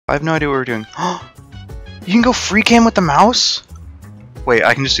I have no idea what we're doing. You can go free cam with the mouse? Wait,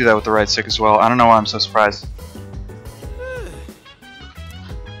 I can just do that with the right stick as well. I don't know why I'm so surprised.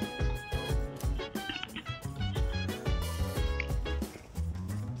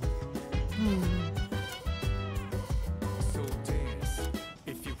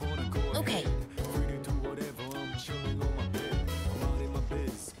 Okay.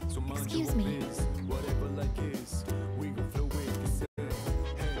 Excuse me.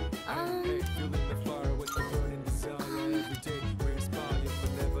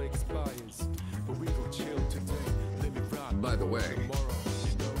 By the way.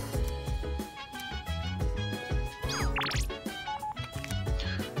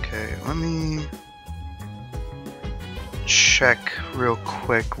 Okay, let me check real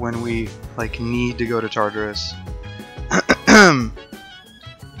quick when we need to go to Tartarus. And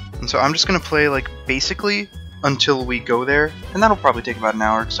so I'm just gonna play basically until we go there, and that'll probably take about an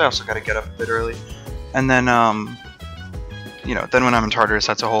hour because I also gotta get up a bit early. And then you know, then when I'm in Tartarus,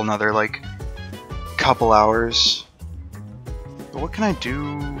 that's a whole nother couple hours. But what can I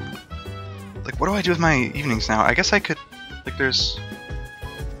do? What do I do with my evenings now? I guess I could there's,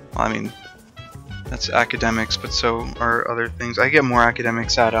 well, I mean, that's academics, but so are other things. I get more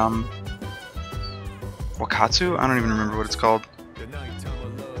academics at Wakatsu? I don't even remember what it's called.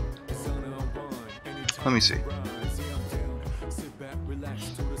 Let me see.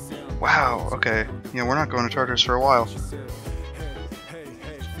 Wow, okay. Yeah, we're not going to Tartarus for a while.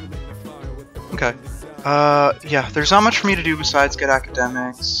 Okay. Yeah, there's not much for me to do besides get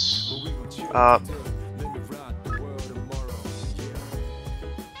academics up.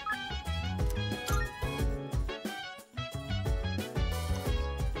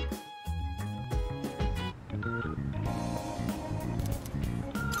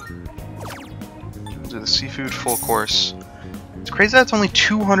 Do the seafood full course. It's crazy that it's only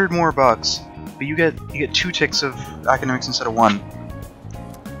 200 more bucks, but you get 2 ticks of academics instead of 1.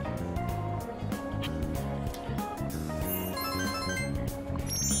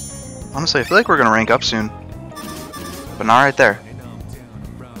 Honestly, I feel like we're gonna rank up soon, but not right there.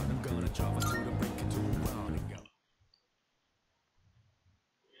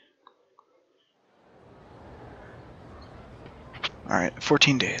 Alright,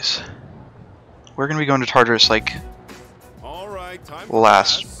 14 days. We're gonna be going to Tartarus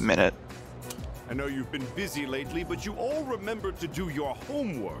last minute. I know you've been busy lately, but you all remembered to do your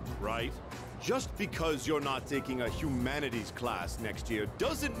homework, right? Just because you're not taking a humanities class next year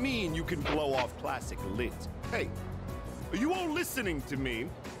doesn't mean you can blow off classic lit. Hey, are you all listening to me?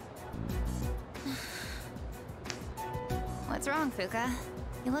 What's wrong, Fuka?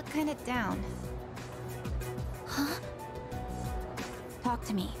 You look kind of down. Huh? Talk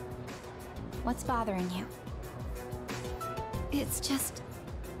to me. What's bothering you? It's just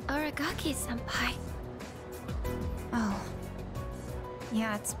Aragaki-senpai. Oh.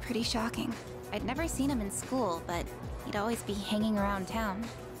 Yeah, it's pretty shocking. I'd never seen him in school, but he'd always be hanging around town.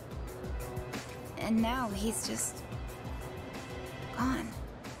 And now he's just gone.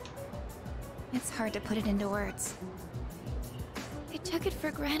 It's hard to put it into words. I took it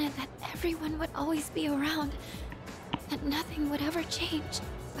for granted that everyone would always be around, that nothing would ever change.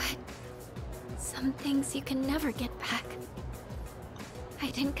 But some things you can never get back. I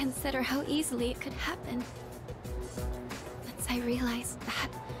didn't consider how easily it could happen. Once I realized that,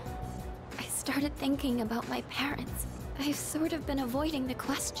 I started thinking about my parents. I've sort of been avoiding the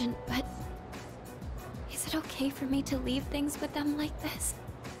question, but is it okay for me to leave things with them like this?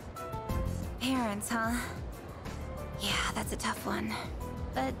 Parents, huh? Yeah, that's a tough one.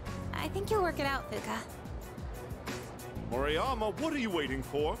 But I think you'll work it out, Fuka. Moriyama, what are you waiting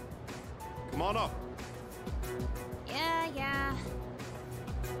for? Come on up. Yeah.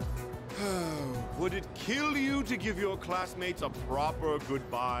 Would it kill you to give your classmates a proper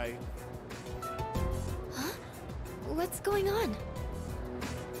goodbye? Huh? What's going on?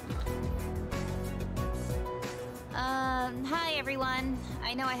 Hi everyone.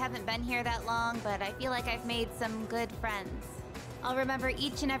 I know I haven't been here that long, but I feel like I've made some good friends. I'll remember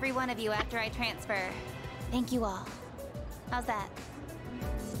each and every one of you after I transfer. Thank you all. How's that?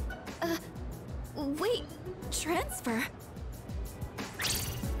 Wait, transfer?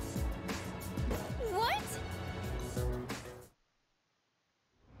 What?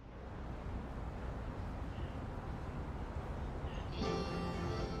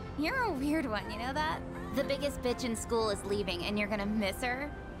 You're a weird one, you know that? The biggest bitch in school is leaving and you're gonna miss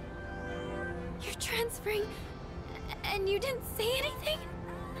her? You're transferring and you didn't say anything?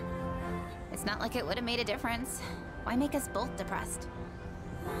 It's not like it would have made a difference. Why make us both depressed?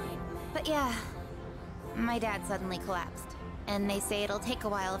 But yeah, my dad suddenly collapsed. and they say it'll take a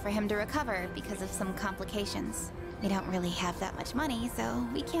while for him to recover because of some complications. We don't really have that much money, so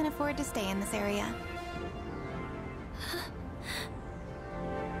we can't afford to stay in this area.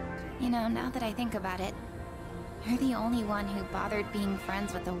 You know, now that I think about it, you're the only one who bothered being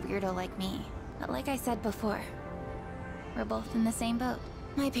friends with a weirdo like me. But like I said before, we're both in the same boat.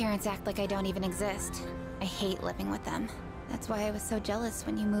 My parents act like I don't even exist. I hate living with them. That's why I was so jealous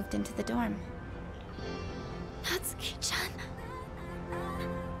when you moved into the dorm. Natsuki-chan.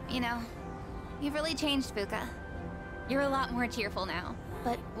 You know, you've really changed, Fuka. You're a lot more cheerful now.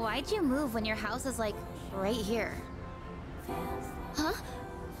 But why'd you move when your house is, like, right here? Huh?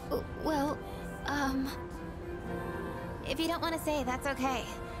 Well, if you don't want to say, that's okay.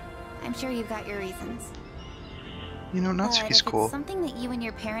 I'm sure you've got your reasons. You know, Natsuki's cool. If it's something that you and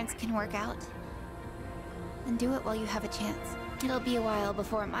your parents can work out, then do it while you have a chance. It'll be a while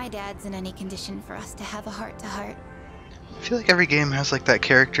before my dad's in any condition for us to have a heart-to-heart. I feel like every game has like that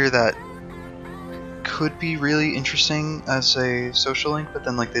character that could be really interesting as a social link, but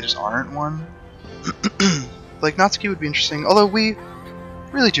then like they just aren't one. Like Natsuki would be interesting, although we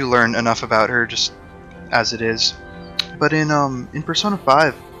really do learn enough about her just as it is. But in Persona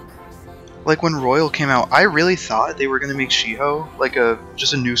 5, like when Royal came out, I really thought they were gonna make Shiho like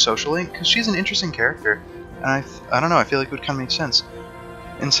just a new social link, because she's an interesting character, and I don't know, I feel like it would kind of make sense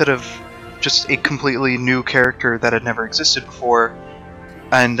instead of just a completely new character that had never existed before,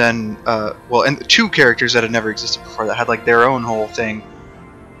 and then and two characters that had never existed before that had like their own whole thing,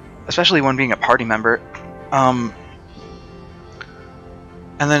 especially one being a party member.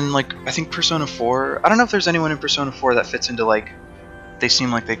 And then, like, I think Persona 4... I don't know if there's anyone in Persona 4 that fits into, like, they seem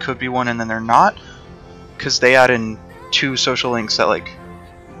like they could be one and then they're not. Because they add in two social links that, like,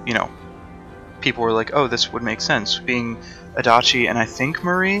 you know, people were like, oh, this would make sense. Being Adachi and I think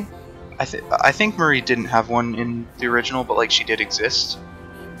Marie. I think Marie didn't have one in the original, but, like, she did exist.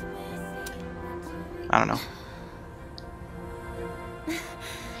 I don't know.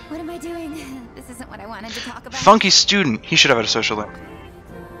 What am I doing? This isn't what I wanted to talk about. Funky Student! He should have had a social link.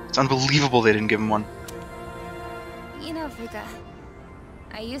 It's unbelievable they didn't give him one. You know, Fuka,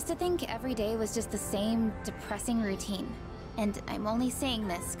 I used to think every day was just the same depressing routine. And I'm only saying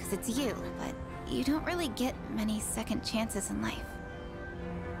this because it's you, but you don't really get many second chances in life.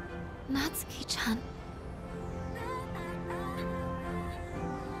 Natsuki-chan.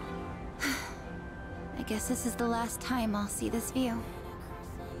 I guess this is the last time I'll see this view.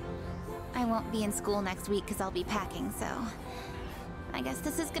 I won't be in school next week because I'll be packing, so I guess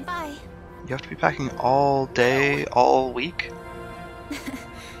this is goodbye. You have to be packing all day, all week?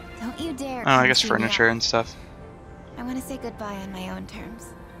 Don't you dare. Oh, I guess furniture and stuff. I want to say goodbye on my own terms.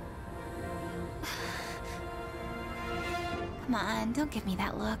 Come on, don't give me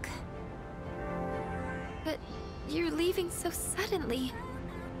that look. But you're leaving so suddenly.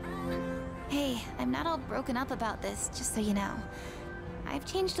 Hey, I'm not all broken up about this, just so you know. I've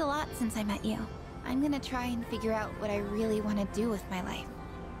changed a lot since I met you. I'm gonna try and figure out what I really want to do with my life.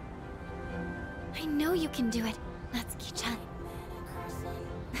 I know you can do it, Natsuki-chan.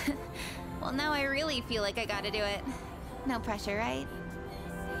 Well, now I really feel like I gotta do it. No pressure, right?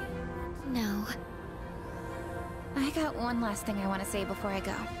 No. I got one last thing I want to say before I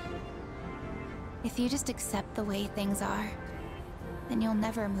go. If you just accept the way things are, then you'll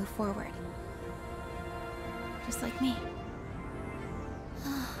never move forward. Just like me.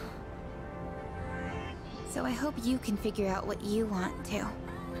 So I hope you can figure out what you want too.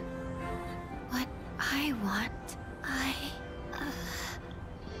 What I want?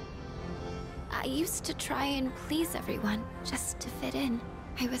 I used to try and please everyone just to fit in.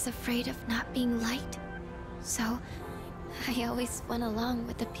 I was afraid of not being liked. So I always went along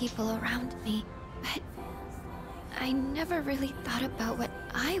with the people around me. But I never really thought about what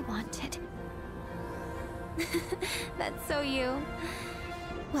I wanted. That's so you.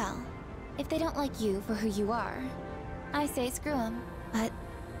 Well, if they don't like you for who you are, I say screw them. But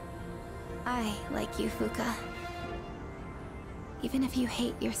I like you, Fuka. Even if you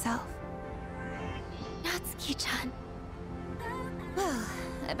hate yourself. Natsuki-chan. Well,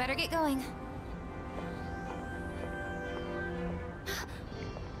 I better get going.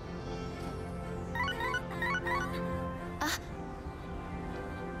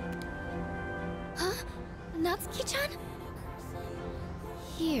 Huh? Natsuki-chan?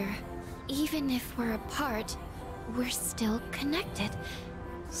 Here, even if we're apart, we're still connected.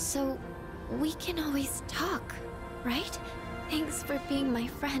 So, we can always talk, right? Thanks for being my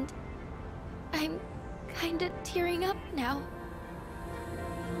friend. I'm kinda tearing up now.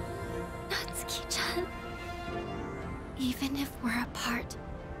 Natsuki-chan. Even if we're apart,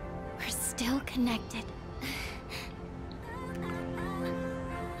 we're still connected.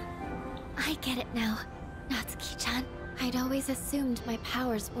 I get it now, Natsuki-chan. I'd always assumed my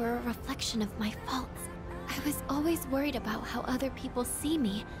powers were a reflection of my faults. I was always worried about how other people see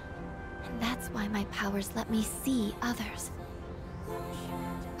me, and that's why my powers let me see others.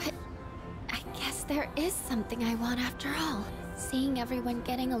 But I guess there is something I want after all. Seeing everyone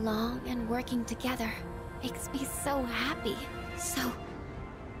getting along and working together makes me so happy. So,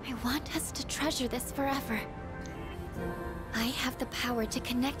 I want us to treasure this forever. I have the power to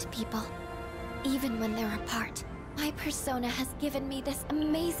connect people, even when they're apart. My persona has given me this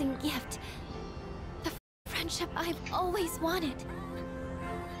amazing gift. The friendship I've always wanted.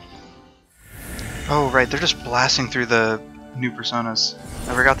 Oh, right, they're just blasting through the new personas.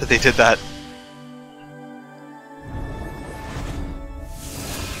 I forgot that they did that.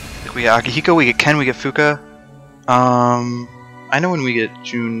 Like we get Akihiko, we get Ken, we get Fuka. I know when we get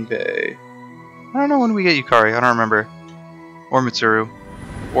Junpei. I don't know when we get Yukari, I don't remember. Or Mitsuru.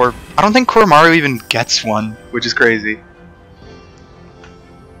 Or, I don't think Koromaru even gets one, which is crazy.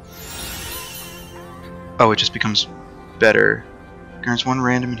 Oh, it just becomes better. Grants one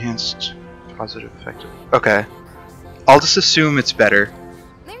random enhanced positive effect. Okay. I'll just assume it's better.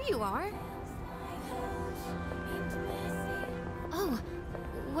 There you are. Oh,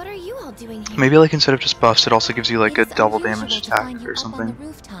 what are you all doing here? Maybe like instead of just buffs, it also gives you like a It's double unusual damage to attack find you or up on something. the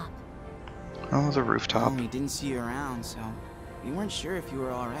rooftop. Oh, the rooftop. We didn't see you around, so we weren't sure if you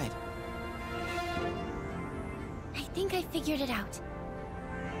were all right. I think I figured it out.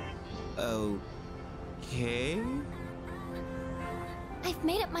 Okay. I've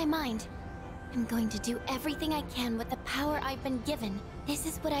made up my mind. I'm going to do everything I can with the power I've been given. This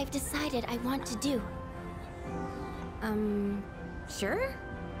is what I've decided I want to do. Sure?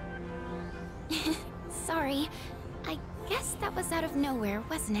 Sorry. I guess that was out of nowhere,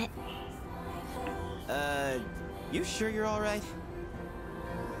 wasn't it? You sure you're all right?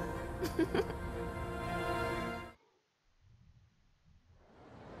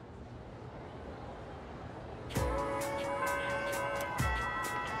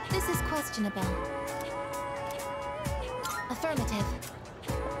 This is questionable. Affirmative.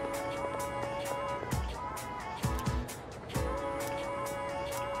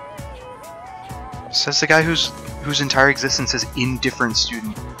 Says the guy whose entire existence is indifferent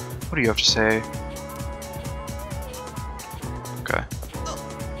student. What do you have to say? Okay.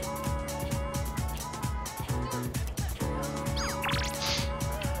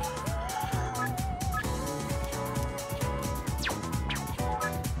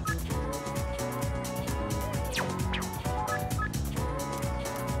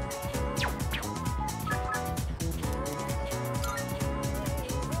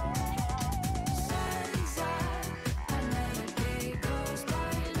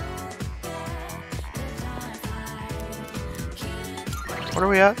 What are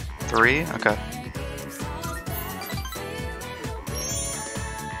we at? 3? Okay.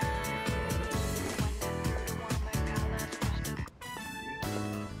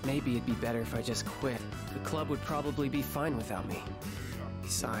 Maybe it'd be better if I just quit. The club would probably be fine without me.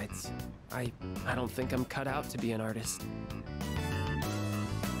 Besides, I don't think I'm cut out to be an artist.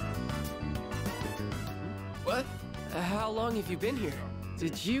 What? How long have you been here?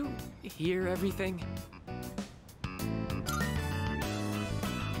 Did you hear everything?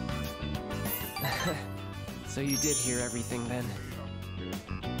 So you did hear everything then.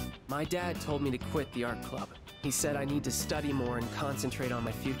 My dad told me to quit the art club. He said I need to study more and concentrate on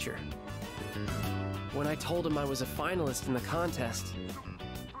my future. When I told him I was a finalist in the contest,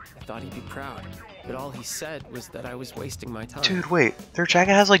 I thought he'd be proud. But all he said was that I was wasting my time. Dude, wait. Their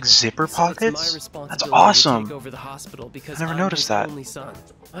jacket has like zipper So it's my pockets? responsibility That's to awesome! take over the hospital because I never I'm noticed his that. only son.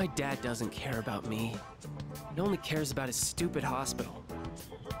 My dad doesn't care about me. He only cares about his stupid hospital.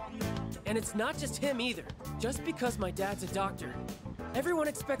 And it's not just him either. Just because my dad's a doctor, everyone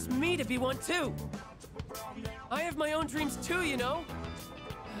expects me to be one too. I have my own dreams too, you know?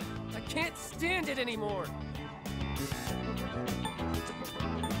 I can't stand it anymore.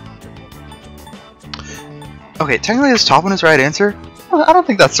 Okay, technically this top one is the right answer. I don't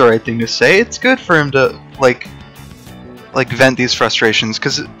think that's the right thing to say. It's good for him to, like vent these frustrations,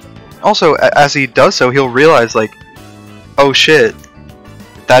 because also, as he does so, he'll realize, like, oh shit,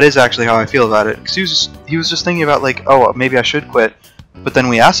 that is actually how I feel about it. Because he was just thinking about, like, oh, maybe I should quit. But then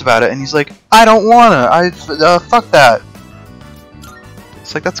we asked about it, and he's like, I don't wanna, fuck that.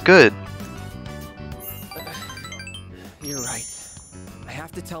 It's like, that's good. You're right. I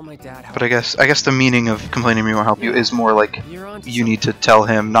have to tell my dad how. But I guess the meaning of complaining to me won't help you is more like, You're on to you need to tell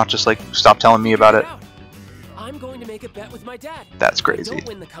him, not just like, stop telling me about it. I'm going to make a bet with my dad. That's If I crazy. don't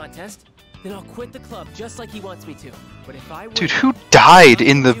win the contest, then I'll quit the club just like he wants me to. But if I win, Dude, who died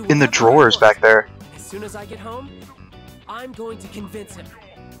in the drawers back there? as soon as I get home, I'm going to convince him.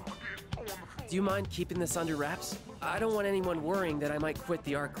 Do you mind keeping this under wraps? I don't want anyone worrying that I might quit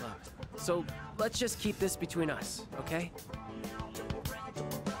the art club. So let's just keep this between us, okay?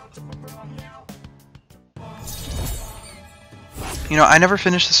 You know, I never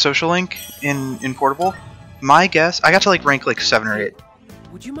finished the social link in Portable. My guess, I got to like rank like 7 or 8.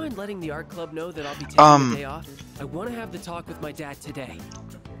 Would you mind letting the art club know that I'll be taking the day off? I want to have the talk with my dad today.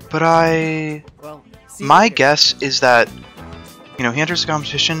 But Well, see my you later. guess is that, you know, he enters the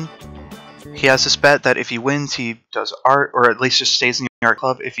competition. He has this bet that if he wins, he does art, or at least just stays in the art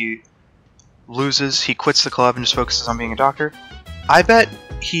club. If he loses, he quits the club and just focuses on being a doctor. I bet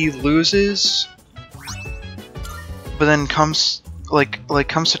he loses, but then comes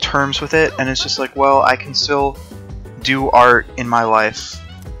comes to terms with it, and it's just like, well, I can still do art in my life.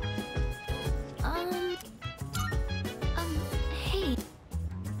 Hey.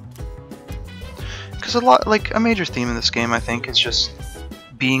 Because a major theme in this game, I think, is just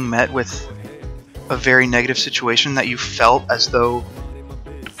being met with a very negative situation that you felt as though,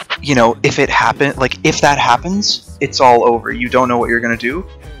 you know, if it happened, like if that happens, it's all over. You don't know what you're gonna do,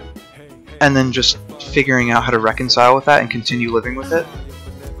 and then just figuring out how to reconcile with that and continue living with it.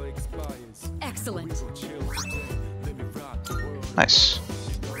 Excellent. Nice.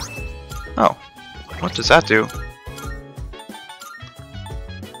 Oh, what does that do?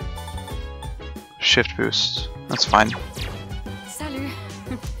 Shift boost. That's fine. Salut.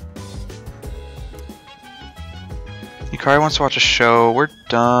 Yukari wants to watch a show. We're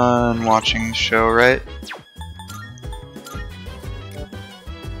done watching the show, right?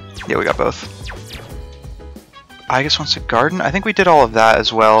 Yeah, we got both. I guess wants to garden. I think we did all of that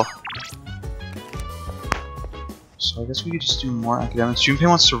as well. So I guess we could just do more academics. Junpei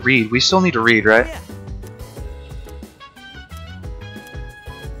wants to read. We still need to read, right? Yeah.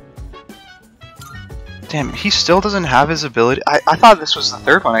 Damn, he still doesn't have his ability. I thought this was the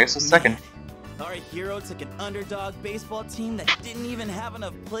third one. I guess the second. Our hero took an underdog baseball team that didn't even have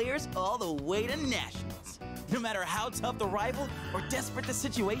enough players all the way to nationals. No matter how tough the rival or desperate the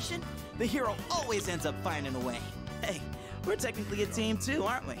situation, the hero always ends up finding a way. Hey, we're technically a team too,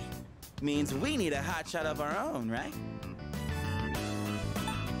 aren't we? Means we need a hotshot of our own, right?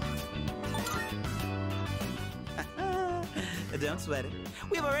 Don't sweat it.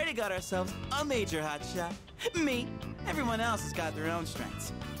 We've already got ourselves a major hotshot. Me. Everyone else has got their own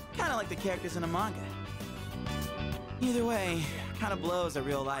strengths. Kinda like the characters in a manga. Either way, kinda blows that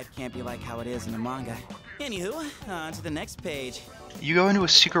real life can't be like how it is in a manga. Anywho, on to the next page. You go into a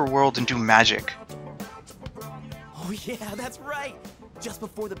secret world and do magic. Oh yeah, that's right! Just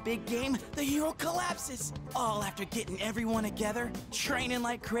before the big game, the hero collapses! All after getting everyone together, training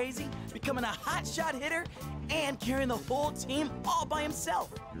like crazy, becoming a hotshot hitter, and carrying the whole team all by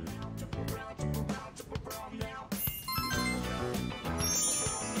himself!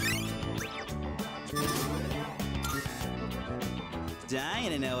 Dying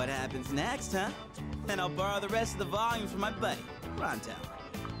to know what happens next, huh? Then I'll borrow the rest of the volumes from my buddy, Ronto.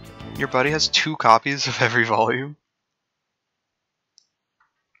 Your buddy has 2 copies of every volume?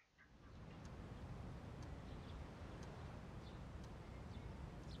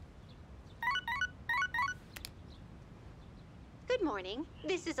 Good morning.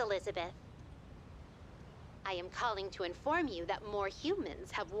 This is Elizabeth. I am calling to inform you that more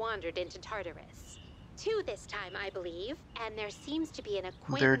humans have wandered into Tartarus. 2 this time, I believe, and there seems to be an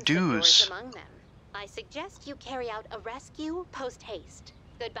acquaintance of yours among them. I suggest you carry out a rescue post-haste.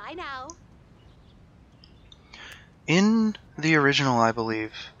 Goodbye now. In the original, I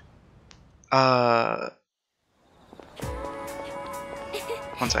believe. One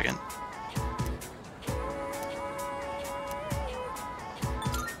second.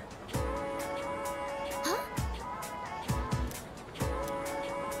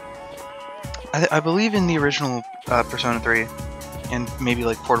 I believe in the original Persona 3, and maybe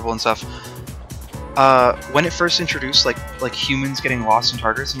like Portable and stuff. When it first introduced like humans getting lost in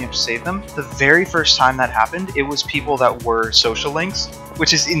Tartarus and you have to save them, the very first time that happened, it was people that were social links,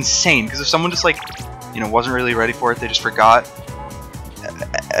 which is insane. Because if someone just wasn't really ready for it, they just forgot,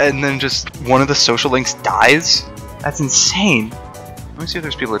 and then just one of the social links dies, that's insane. Let me see if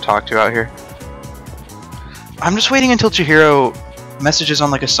there's people to talk to out here. I'm just waiting until Chihiro messages on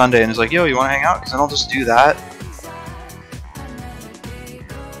like a Sunday and is like, yo, you want to hang out? Because then I'll just do that.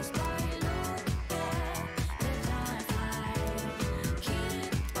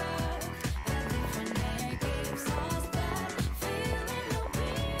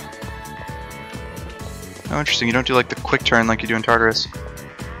 Oh, interesting. You don't do like the quick turn like you do in Tartarus.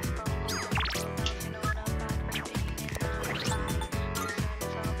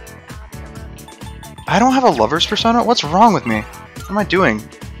 I don't have a lover's persona? What's wrong with me? What am I doing?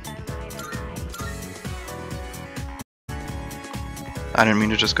 I didn't mean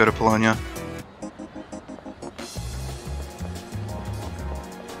to just go to Bologna.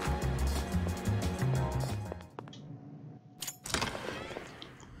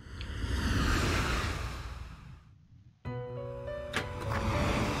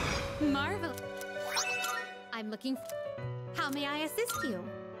 Marvel. I'm looking. How may I assist you?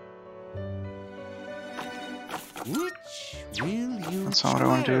 Which will you That's not what I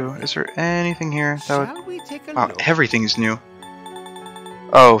want to do. Is there anything here that Shall would... we take a Wow, look? everything's new.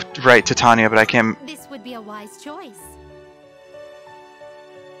 Oh, right, Titania, but I can't... This would be a wise choice.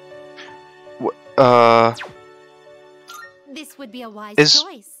 This would be a wise Is-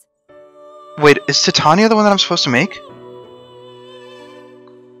 choice. Wait, is Titania the one that I'm supposed to make?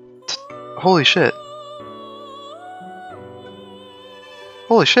 Holy shit.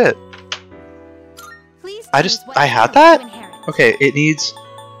 Holy shit. Please I choose just... what I had skill that? to inherit. Okay, it needs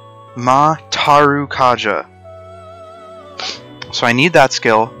Mataru Kaja. So I need that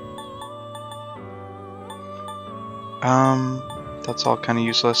skill. That's all kind of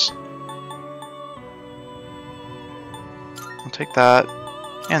useless. I'll take that.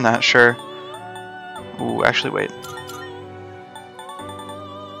 And that, sure. Ooh, actually, wait.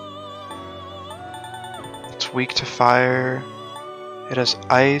 It's weak to fire. It has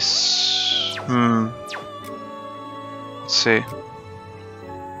ice. Let's see.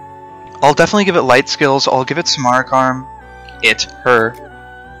 I'll definitely give it light skills. I'll give it Samarakarm. Her.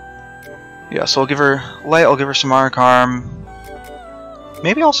 Yeah, so I'll give her light, I'll give her Samarakarm.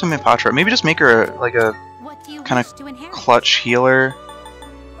 Maybe also Mipatra. Maybe just make her like a What do you kinda wish to inherit? clutch healer.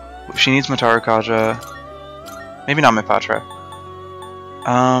 She needs Mataru Kaja. Maybe not Mipatra.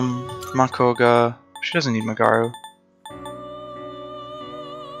 Makoga. She doesn't need Magaru.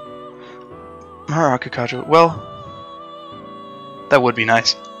 Maraku Kaja. Well, that would be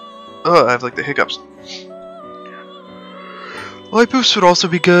nice. Ugh, I have like the hiccups. Light boost would also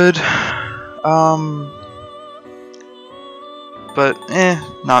be good. But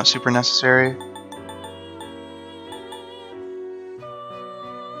not super necessary.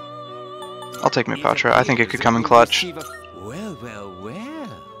 I'll take Mipatra. I think it could come in clutch. Well, well, well.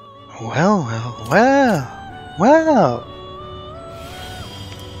 Well, well, well, well.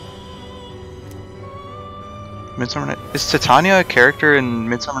 Midsummer Night. Is Titania a character in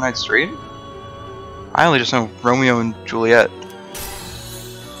Midsummer Night's Dream? I only just know Romeo and Juliet.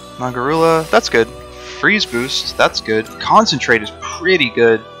 Magarula, that's good. Freeze boost, that's good. Concentrate is pretty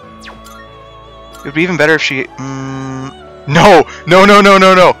good. It would be even better if she... No! No, no, no,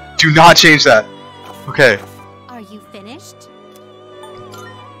 no, no! Do not change that! Okay. Are you finished?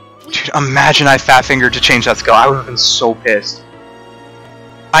 Dude, imagine I fat fingered to change that skill. I would have been so pissed.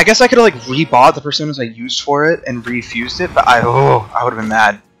 I guess I could have like rebought the personas I used for it and refused it, but I would have been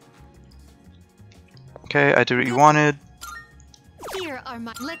mad. Okay, I did what you wanted. Here are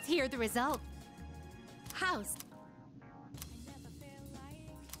my. Let's hear the result. House.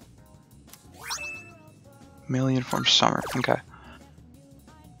 Male uniform summer. Okay.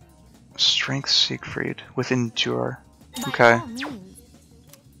 Strength Siegfried with Endure. By Okay. all means.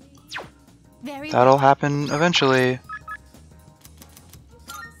 Very That'll happen eventually.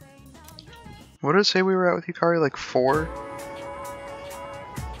 What did it say we were at with Hikari? Like 4?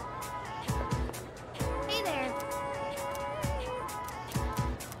 Hey there.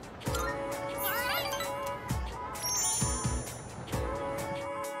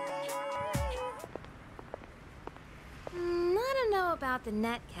 I don't know about the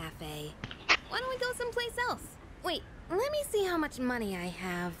net cafe. Why don't we go someplace else? Wait, let me see how much money I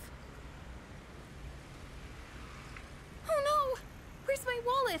have. Oh no! Where's my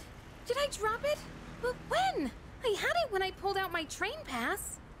wallet? Did I drop it? But when? I had it when I pulled out my train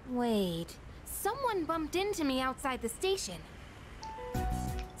pass. Wait, someone bumped into me outside the station.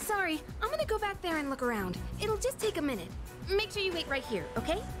 Sorry, I'm gonna go back there and look around. It'll just take a minute. Make sure you wait right here,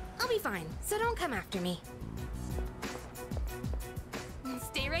 okay? I'll be fine, so don't come after me.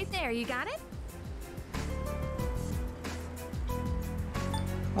 Stay right there, you got it?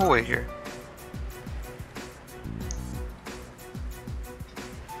 We'll wait here.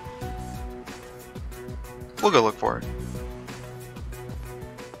 We'll go look for it.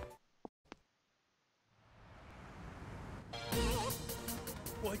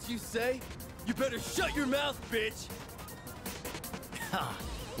 What'd you say? You better shut your mouth, bitch!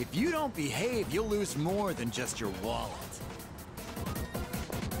 If you don't behave, you'll lose more than just your wallet.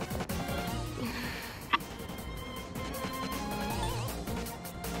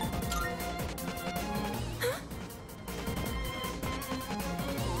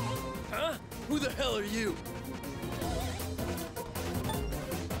 Who the hell are you?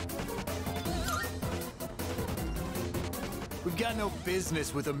 We've got no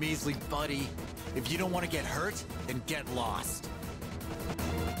business with a measly buddy. If you don't want to get hurt, then get lost.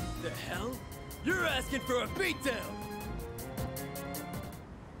 The hell? You're asking for a beatdown!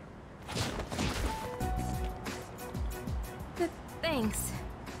 Thanks.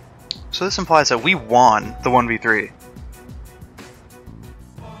 So this implies that we won the 1v3.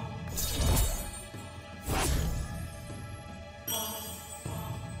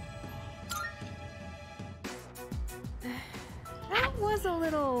 That was a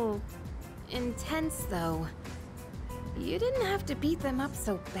little intense, though. You didn't have to beat them up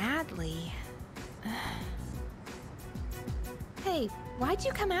so badly. Hey, why'd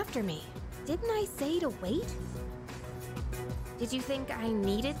you come after me? Didn't I say to wait? Did you think I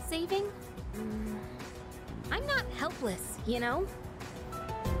needed saving? I'm not helpless, you know?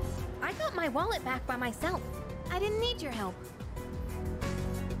 I got my wallet back by myself. I didn't need your help.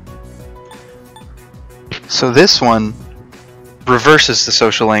 So this one reverses the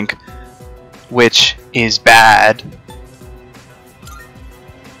social link, which is bad.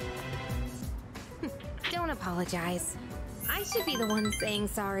 Don't apologize. I should be the one saying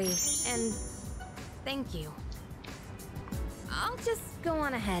sorry, and thank you. I'll just go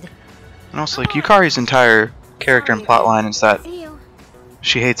on ahead. And also, like, Yukari's entire character and plotline is that See you.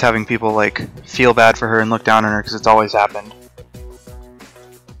 she hates having people, like, feel bad for her and look down on her because it's always happened.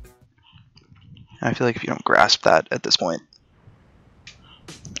 And I feel like if you don't grasp that at this point,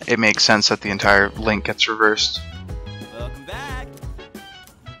 it makes sense that the entire link gets reversed. Welcome back.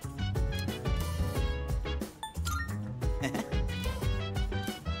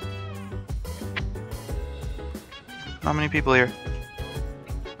 Not many people here.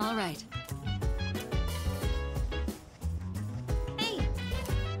 All right. Hey,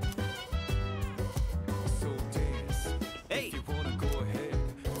 Hey.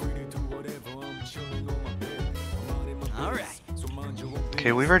 All right.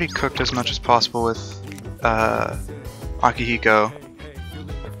 Okay, we've already cooked as much as possible with Akihiko.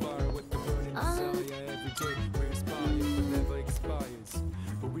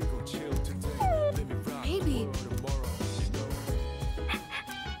 maybe.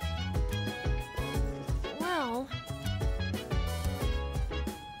 Well,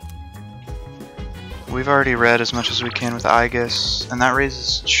 We've already read as much as we can with Aegis, and that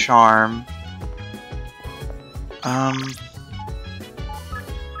raises charm.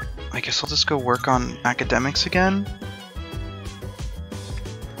 I guess I'll just go work on academics again.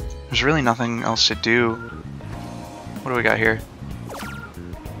 There's really nothing else to do. What do we got here?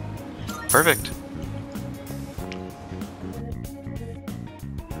 Perfect.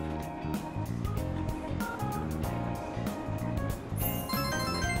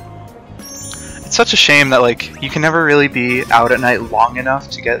 It's such a shame that, like, you can never really be out at night long enough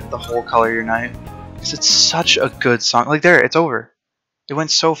to get the whole Color Your Night. Because it's such a good song. Like, there, it's over. It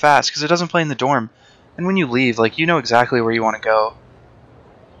went so fast because it doesn't play in the dorm. And when you leave, like, you know exactly where you want to go.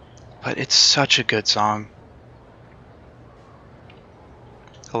 But it's such a good song.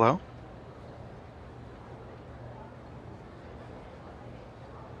 Hello?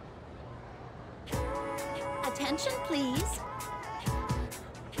 attention, please.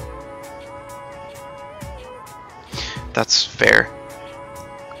 That's fair.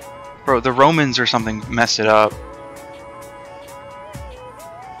 Bro, the Romans or something messed it up.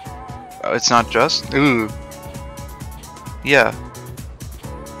 Oh, it's not just? Ooh. Yeah.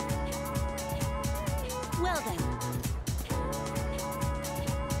 Well then.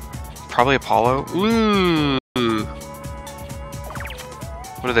 Probably Apollo. Ooh.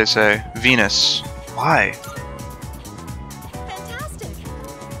 What do they say? Venus. Why? Fantastic.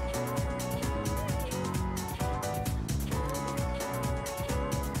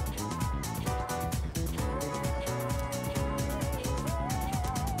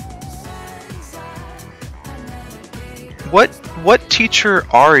 What teacher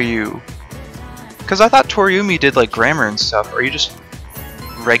are you? Because I thought Toriumi did like grammar and stuff. Are you just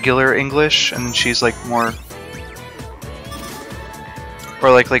regular English and she's like more, or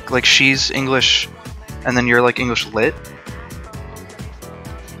like she's English and then you're like English lit?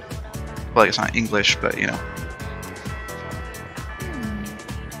 Well, like it's not English, but you know.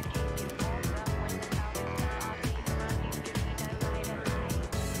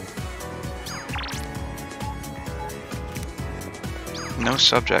 No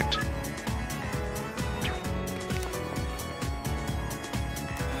subject.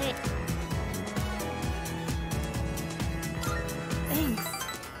 Hey. Thanks.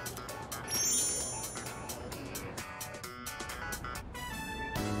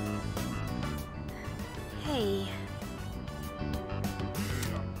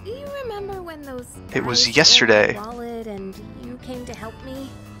 remember when those It was guys yesterday. stole my wallet and you came to help me?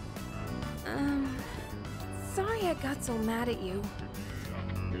 Sorry I got so mad at you.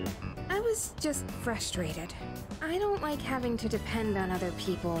 I was just frustrated. I don't like having to depend on other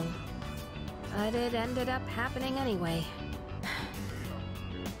people. But it ended up happening anyway.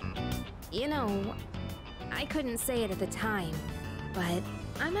 You know, I couldn't say it at the time, but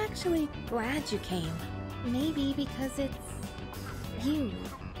I'm actually glad you came. Maybe because it's you.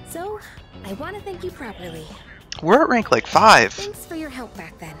 So, I want to thank you properly. We're at rank like 5. Thanks for your help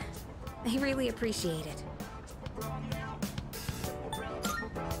back then. I really appreciate it.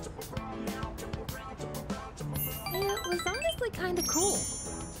 It was honestly kind of cool.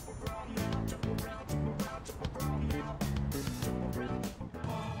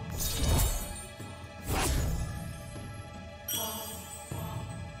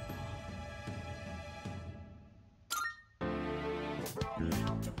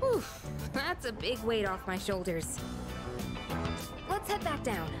 Whew, that's a big weight off my shoulders. Let's head back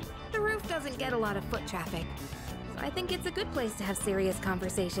down. The roof doesn't get a lot of foot traffic, so I think it's a good place to have serious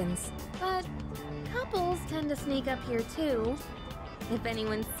conversations. But couples tend to sneak up here too. If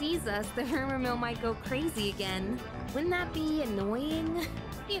anyone sees us, the rumor mill might go crazy again. Wouldn't that be annoying?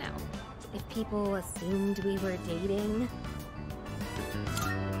 You know, if people assumed we were dating.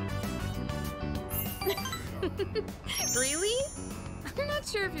 Really? I'm not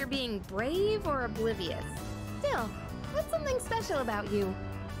sure if you're being brave or oblivious. Still, what's something special about you?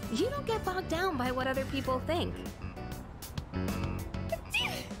 You don't get bogged down by what other people think.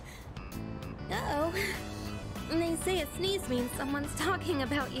 Uh-oh. They say a sneeze means someone's talking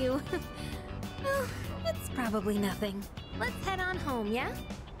about you. Well, it's probably nothing. Let's head on home, yeah?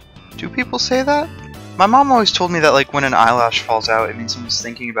 Do people say that? My mom always told me that like when an eyelash falls out, it means someone's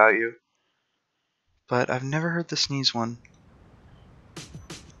thinking about you. But I've never heard the sneeze one.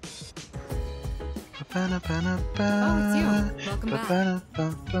 Oh, it's you. Welcome back.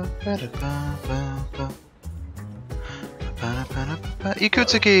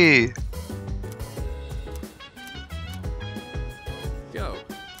 Ikutsuki! Go.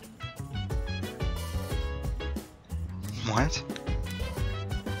 What?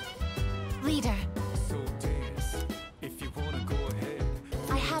 Leader,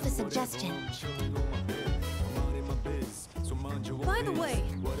 I have a suggestion. By the way,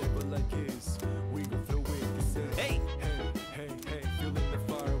 Hey!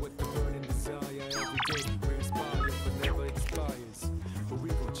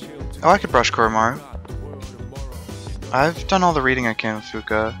 Oh, I could brush Koromaru. I've done all the reading I can with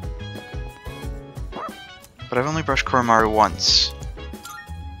Fuka. But I've only brushed Koromaru once.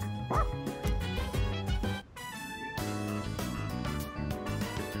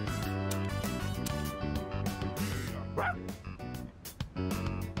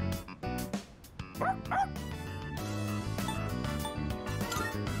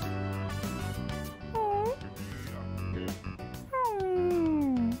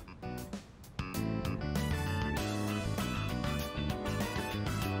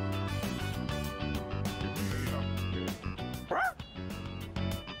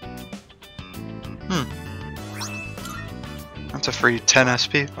 That's a free 10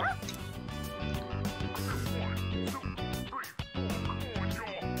 SP.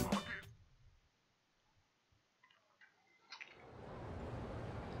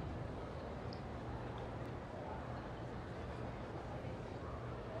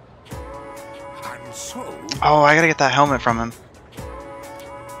 Oh, I gotta get that helmet from him.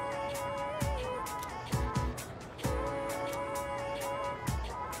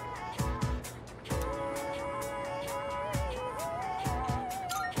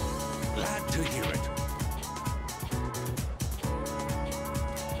 Glad to hear it.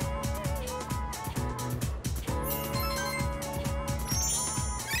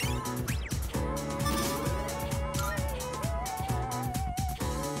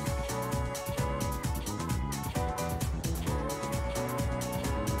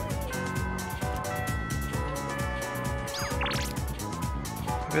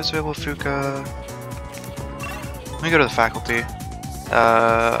 Visible Fuka. Let me go to the faculty.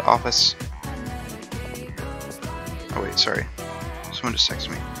 Office. Oh wait, sorry. Someone just texted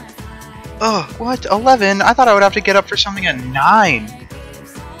me. Oh, what? 11? I thought I would have to get up for something at 9.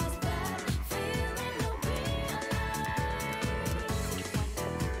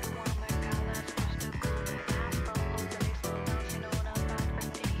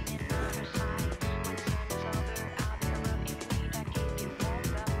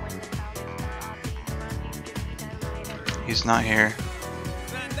 He's not here.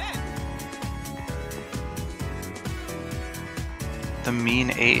 The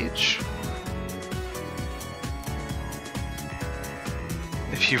mean age?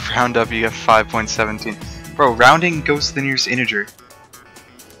 If you round up, you get 5.17. Bro, rounding goes to the nearest integer.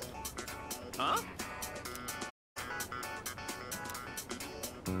 Huh?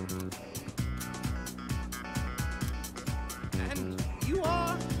 And you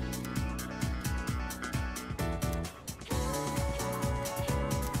are?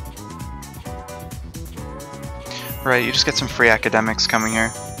 Right, you just get some free academics coming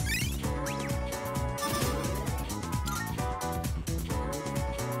here.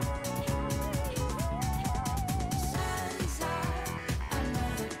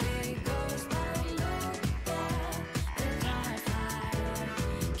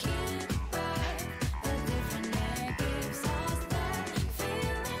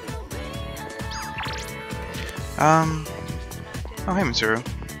 Oh hey Mitsuru.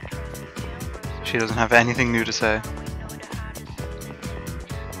 She doesn't have anything new to say.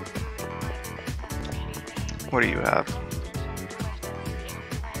 What do you have?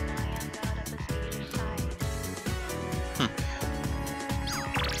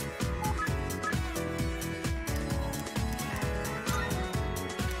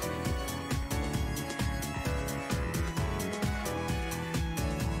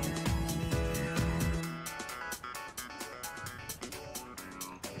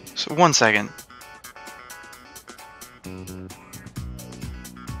 So 1 second.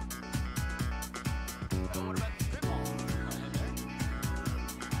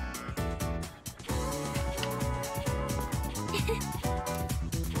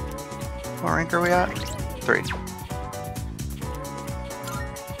 What rank are we at? 3.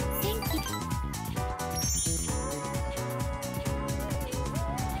 Thank you.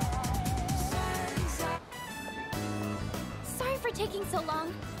 Sorry for taking so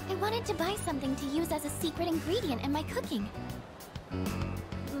long. I wanted to buy something to use as a secret ingredient in my cooking.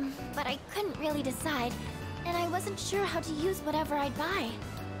 But I couldn't really decide, and I wasn't sure how to use whatever I'd buy.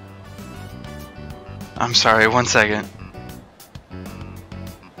 I'm sorry, 1 second.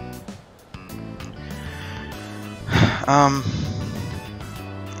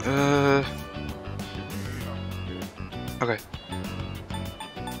 Okay.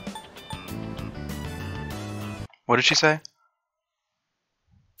 What did she say?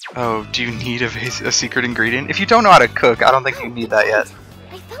 Oh, do you need a secret ingredient? If you don't know how to cook, I don't think you need that yet.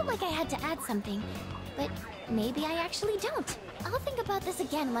 I felt like I had to add something, but maybe I actually don't. I'll think about this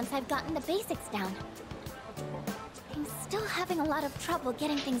again once I've gotten the basics down. I'm still having a lot of trouble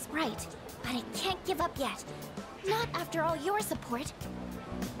getting things right, but I can't give up yet. Not after all your support.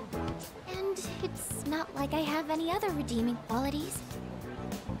 And it's not like I have any other redeeming qualities.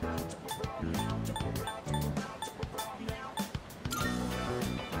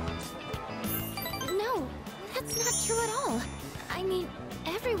 No, that's not true at all. I mean,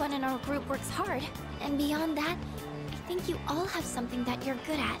 everyone in our group works hard, and beyond that, I think you all have something that you're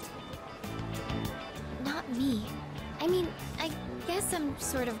good at. Not me. I mean, I guess I'm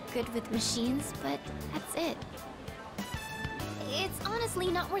sort of good with machines, but that's it. It's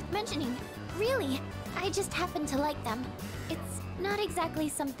honestly not worth mentioning. Really, I just happen to like them. It's not exactly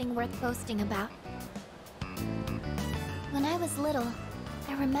something worth boasting about. When I was little,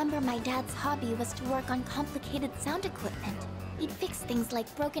 I remember my dad's hobby was to work on complicated sound equipment. He'd fix things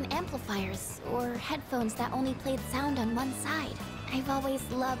like broken amplifiers or headphones that only played sound on one side. I've always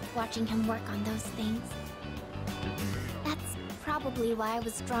loved watching him work on those things. That's probably why I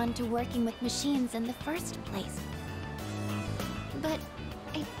was drawn to working with machines in the first place. But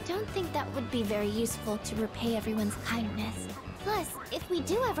I don't think that would be very useful to repay everyone's kindness. Plus, if we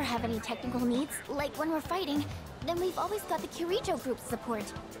do ever have any technical needs, like when we're fighting, then we've always got the Kirijo group's support.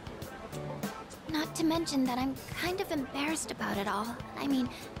 Not to mention that I'm kind of embarrassed about it all. I mean,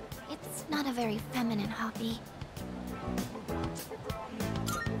 it's not a very feminine hobby.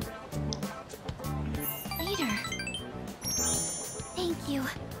 Later. Thank you.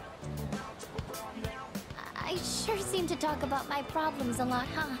 I sure seem to talk about my problems a lot,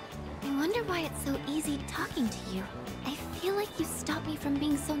 huh? I wonder why it's so easy talking to you. I feel like you stop me from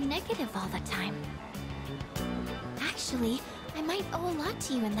being so negative all the time. Actually, I might owe a lot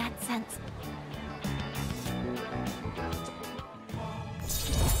to you in that sense.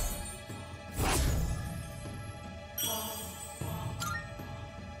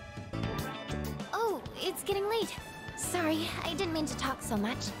 Oh, it's getting late. Sorry, I didn't mean to talk so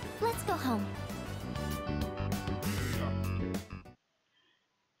much. Let's go home.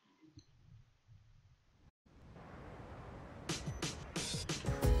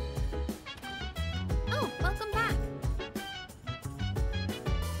 Oh, welcome back.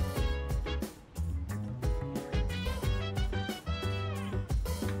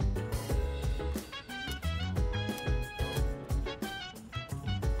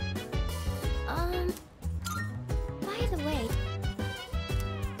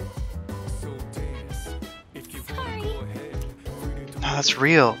 that's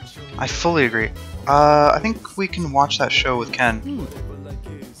real. I fully agree. I think we can watch that show with Ken.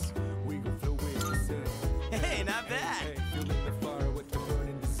 Hey, not bad.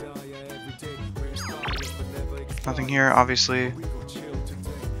 Nothing here, obviously.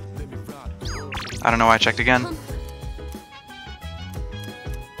 I don't know why I checked again.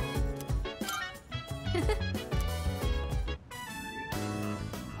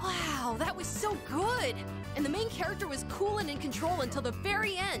 Wow, that was so good! And the main character was cool and in control until the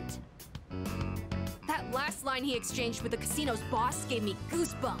very end. That last line he exchanged with the casino's boss gave me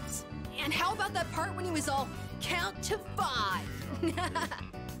goosebumps. And how about that part when he was all, count to 5?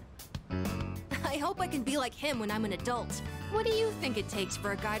 I hope I can be like him when I'm an adult. What do you think it takes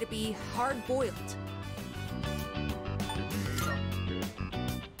for a guy to be hard-boiled?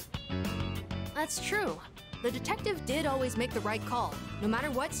 That's true. The detective did always make the right call, no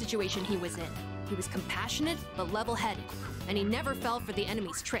matter what situation he was in. He was compassionate, but level-headed, and he never fell for the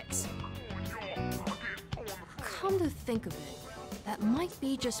enemy's tricks. Come to think of it, that might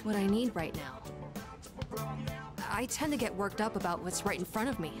be just what I need right now. I tend to get worked up about what's right in front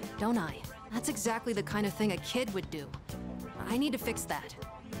of me, don't I? That's exactly the kind of thing a kid would do. I need to fix that.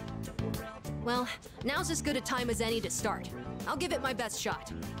 Well, now's as good a time as any to start. I'll give it my best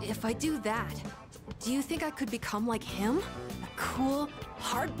shot. If I do that, do you think I could become like him? A cool,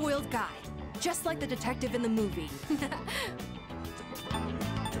 hard-boiled guy, just like the detective in the movie.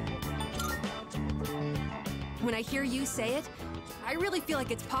 When I hear you say it, I really feel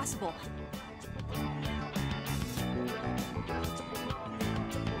like it's possible.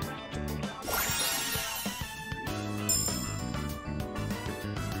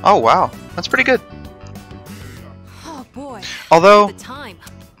 Oh wow, that's pretty good. Oh boy. Although, The time.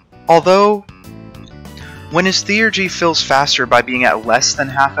 when his theurgy fills faster by being at less than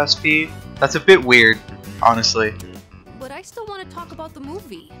half SP, that's a bit weird, honestly. But I still want to talk about the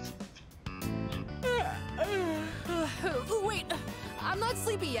movie. Wait, I'm not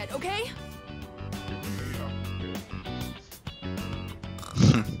sleepy yet, okay?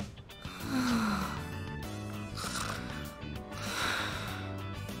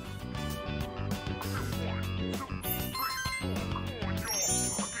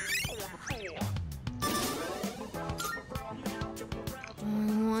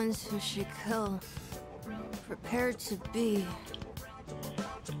 Ones who she kill, prepared to be.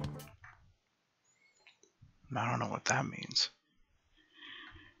 I don't know what that means.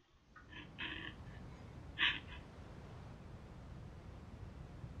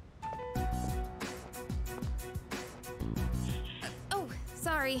 Oh,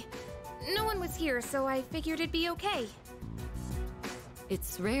 sorry. No one was here, so I figured it'd be okay.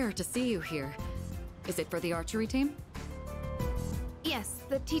 It's rare to see you here. Is it for the archery team? Yes,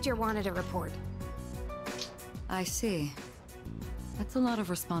 the teacher wanted a report. I see. That's a lot of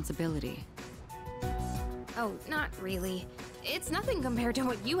responsibility. Oh, not really. It's nothing compared to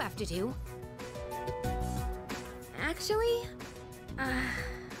what you have to do. Actually,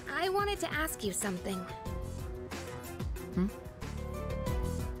 I wanted to ask you something. Hmm?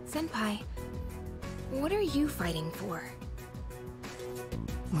 Senpai, what are you fighting for?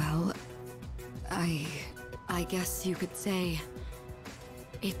 Well, I guess you could say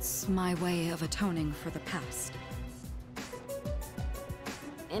it's my way of atoning for the past.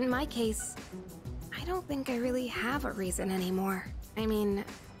 In my case, I don't think I really have a reason anymore. I mean,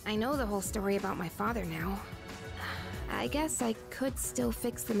 I know the whole story about my father now. I guess I could still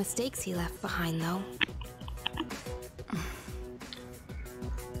fix the mistakes he left behind, though.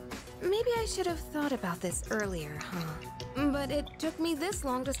 Maybe I should have thought about this earlier, huh? But it took me this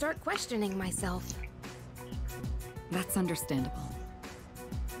long to start questioning myself. That's understandable.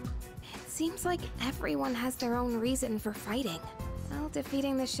 It seems like everyone has their own reason for fighting. Well,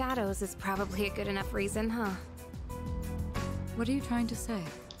 defeating the shadows is probably a good enough reason, huh? What are you trying to say?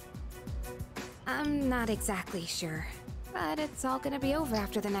 I'm not exactly sure. But it's all gonna be over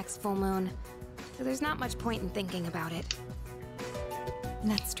after the next full moon. So there's not much point in thinking about it.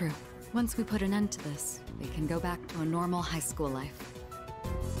 That's true. Once we put an end to this, we can go back to a normal high school life.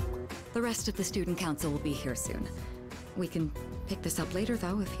 The rest of the student council will be here soon. We can pick this up later,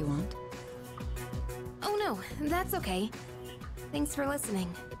 though, if you want. Oh no, that's okay. Thanks for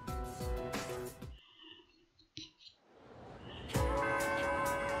listening.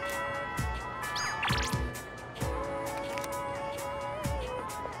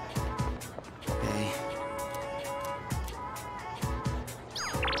 Hey.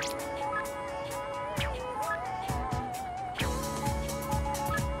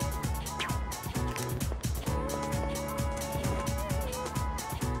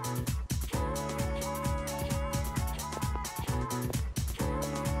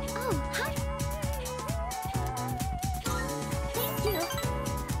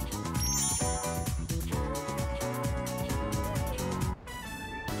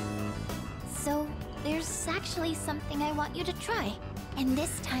 there's actually something I want you to try. And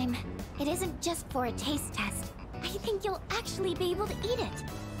this time, it isn't just for a taste test. I think you'll actually be able to eat it.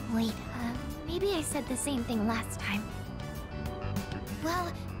 Wait, maybe I said the same thing last time.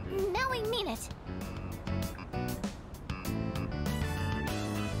 Well, now I mean it.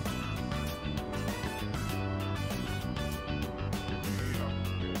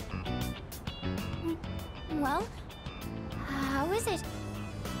 Well, how is it?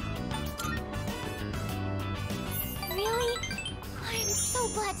 Really? I'm so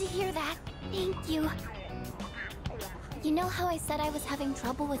glad to hear that. Thank you. You know how I said I was having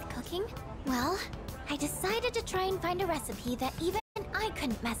trouble with cooking? Well, I decided to try and find a recipe that even I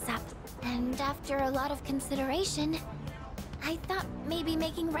couldn't mess up. And after a lot of consideration, I thought maybe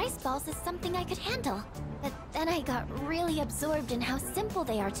making rice balls is something I could handle. But then I got really absorbed in how simple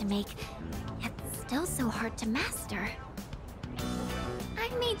they are to make, yet still so hard to master. I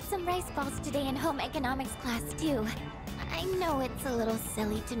made some rice balls today in home economics class too. I know it's a little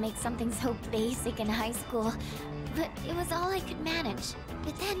silly to make something so basic in high school, but it was all I could manage.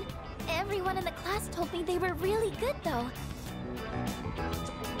 But then, everyone in the class told me they were really good though.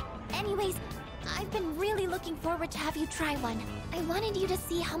 Anyways, I've been really looking forward to have you try one. I wanted you to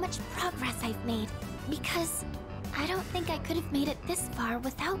see how much progress I've made, because I don't think I could have made it this far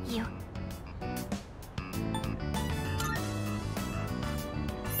without you.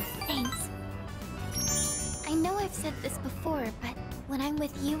 Thanks. I know I've said this before, but when I'm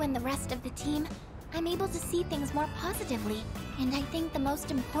with you and the rest of the team, I'm able to see things more positively. And I think the most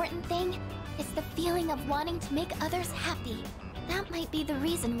important thing is the feeling of wanting to make others happy. That might be the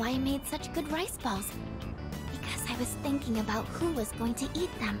reason why I made such good rice balls. Because I was thinking about who was going to eat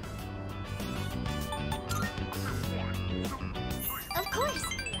them. Of course!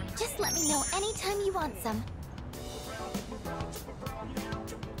 Just let me know anytime you want some.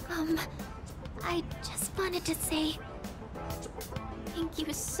 I just wanted to say thank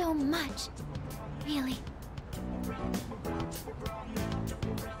you so much. Really.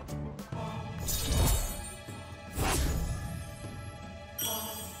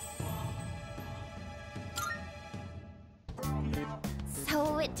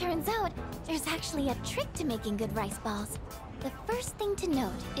 So it turns out there's actually a trick to making good rice balls. The first thing to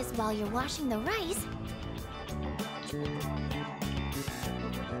note is while you're washing the rice,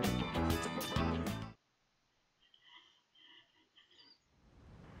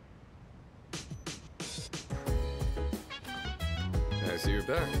 I see you're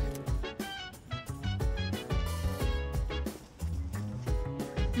back.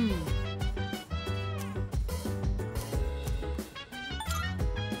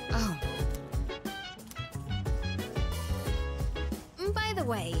 Oh. By the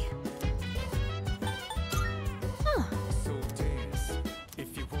way.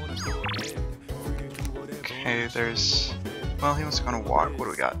 Okay, there's... Well, he wants to go on a walk. What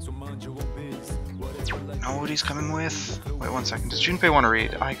do we got? Know what he's coming with? Wait 1 second. Does Junpei want to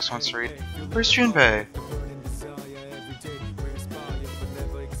read? Ike's wants to read. Where's Junpei?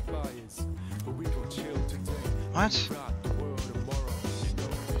 What?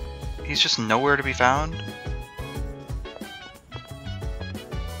 He's just nowhere to be found?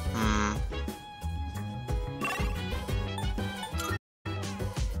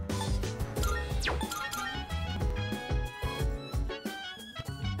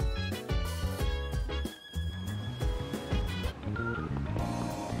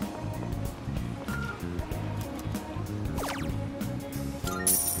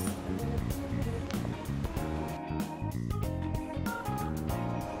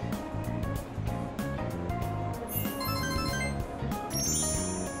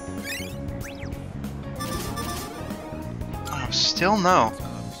 Still no.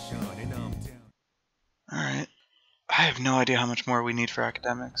 Alright. I have no idea how much more we need for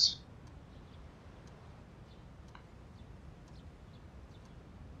academics.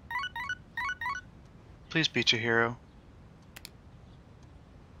 Please beat your hero.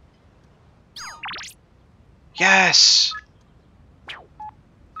 Yes!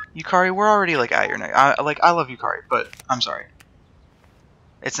 Yukari, we're already like at your neck. I love Yukari, but I'm sorry.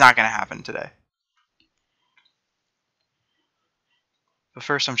 It's not gonna happen today. But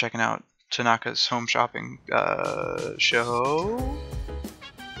first I'm checking out Tanaka's home shopping show.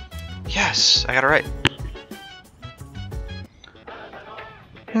 Yes, I got it right.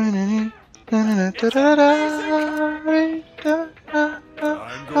 I'm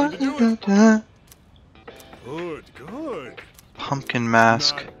going to do it. Good. Pumpkin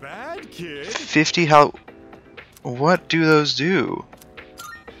mask. Not bad, kid. 50 how... What do those do?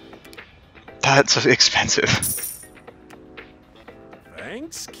 That's expensive.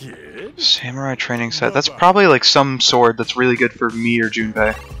 Thanks, kid. Samurai training set. That's probably like some sword that's really good for me or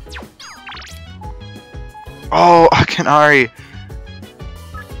Junpei. Oh, Akinari.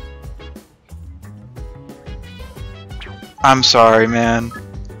 I'm sorry, man.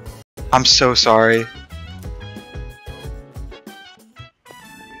 I'm so sorry.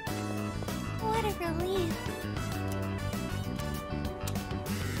 What a relief.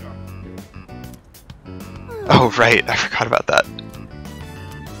 Oh, right. I forgot about that.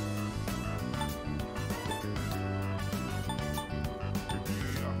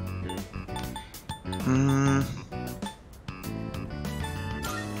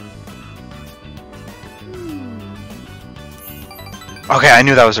 Okay, I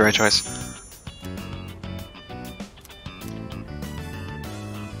knew that was the right choice.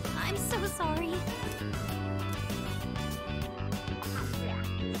 I'm so sorry.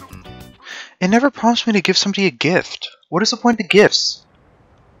 It never prompts me to give somebody a gift. What is the point of gifts?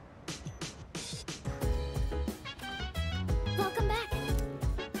 Welcome back.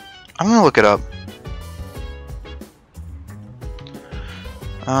 I'm gonna look it up.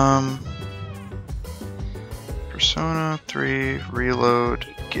 Persona 3 Reload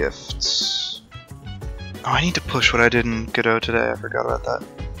Gifts. Oh, I need to push what I did in Godot today. I forgot about that.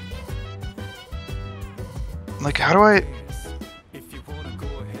 Like, how do I...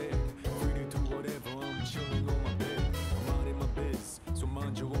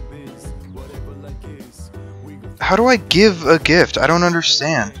 How do I give a gift? I don't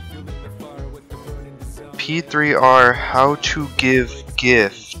understand. P3R, how to give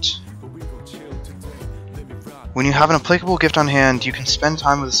gift. When you have an applicable gift on hand, you can spend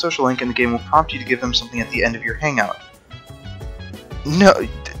time with a social link and the game will prompt you to give them something at the end of your hangout. No,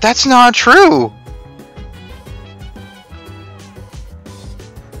 that's not true!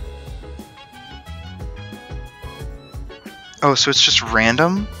 Oh, so it's just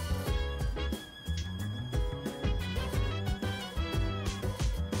random?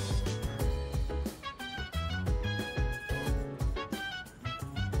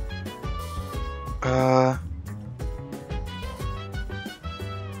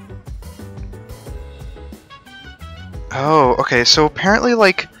 Oh, okay, so apparently,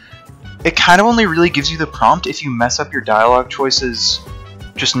 like, it kind of only really gives you the prompt if you mess up your dialogue choices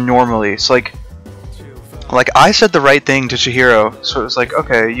just normally. So, like I said the right thing to Chihiro, so it was like,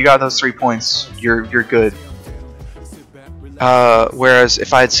 okay, you got those 3 points, you're good. Whereas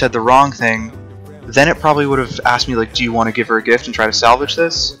if I had said the wrong thing, then it probably would have asked me, like, do you want to give her a gift and try to salvage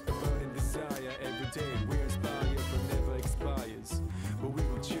this?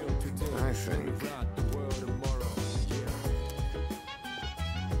 I think.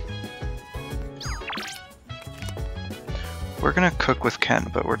 We're gonna cook with Ken,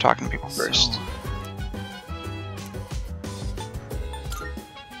 but we're talking to people first.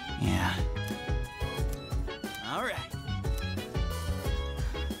 Yeah. All right.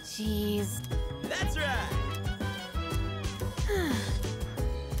 Jeez. That's right.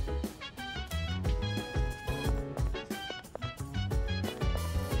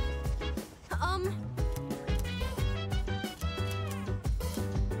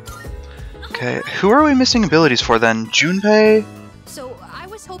 Okay, who are we missing abilities for then? Junpei So, I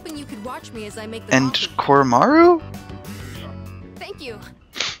was hoping you could watch me as I make the and coffee. Koromaru? Thank you.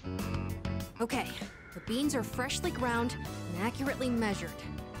 Okay, the beans are freshly ground and accurately measured.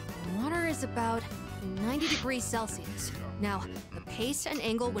 The water is about 90 degrees Celsius. Now, the pace and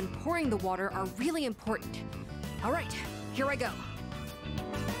angle when pouring the water are really important. All right, here I go.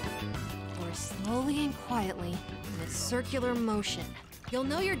 Pour slowly and quietly in a circular motion. You'll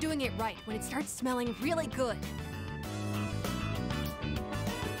know you're doing it right when it starts smelling really good.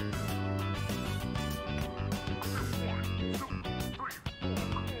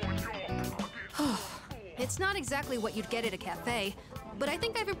 It's not exactly what you'd get at a cafe, but I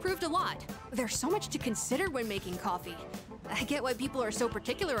think I've improved a lot. There's so much to consider when making coffee. I get why people are so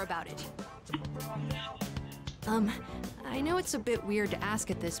particular about it. I know it's a bit weird to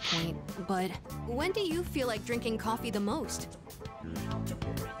ask at this point, but when do you feel like drinking coffee the most?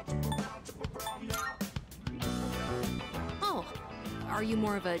 Oh, are you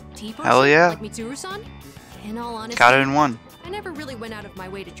more of a tea person? Hell yeah. Like Mitsuru-san? In all honesty, Got it in one. I never really went out of my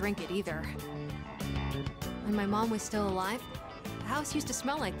way to drink it either. When my mom was still alive, the house used to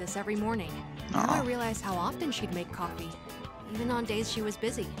smell like this every morning. Now I realize how often she'd make coffee, even on days she was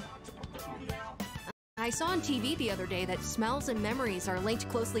busy. I saw on TV the other day that smells and memories are linked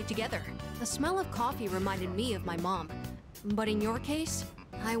closely together. The smell of coffee reminded me of my mom. But in your case,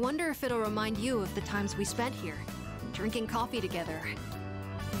 I wonder if it'll remind you of the times we spent here, drinking coffee together.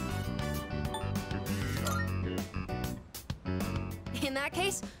 In that that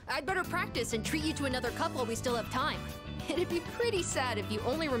case, I'd better practice and treat you to another cup while we still have time. It'd be pretty sad if you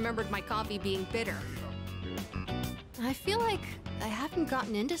only remembered my coffee being bitter. I feel like I haven't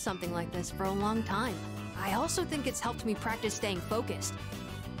gotten into something like this for a long time. I also think it's helped me practice staying focused.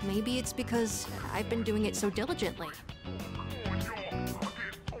 Maybe it's because I've been doing it so diligently.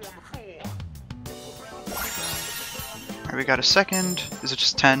 Alright, we got a second. Is it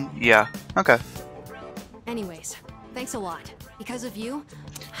just 10? Yeah. Okay. Anyways, thanks a lot. Because of you,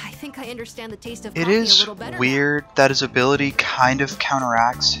 I think I understand the taste of It coffee a is little better weird that his ability kind of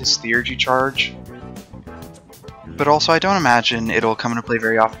counteracts his theurgy charge. But also, I don't imagine it'll come into play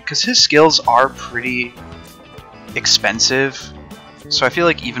very often, because his skills are pretty expensive. So I feel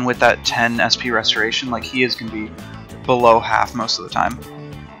like even with that 10 SP restoration, like, he is going to be below half most of the time.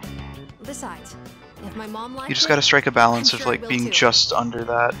 Besides, if my mom likes You just gotta strike a balance of, like, being too. just under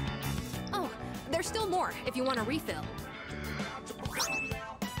that. Oh, there's still more if you want a refill.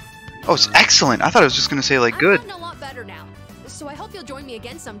 Oh, it's excellent! I thought I was just gonna say, like, good. I've gotten a lot better now, so I hope you'll join me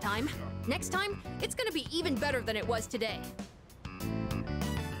again sometime. Next time, it's gonna be even better than it was today.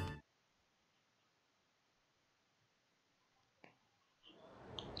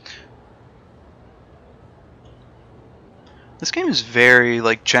 This game is very,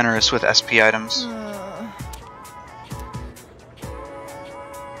 like, generous with SP items.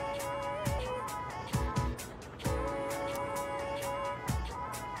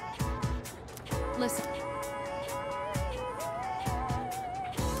 Listen.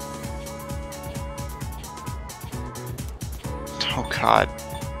 Oh god.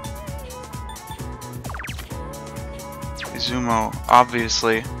 Izumo,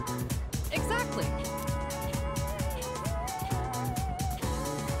 obviously. Exactly.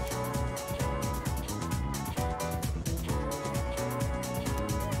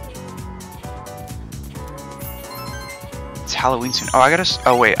 It's Halloween soon. Oh, I gotta.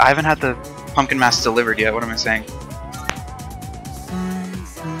 Oh, wait. I haven't had the pumpkin mask delivered yet. What am I saying?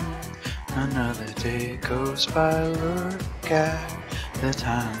 Another day goes by. Look at the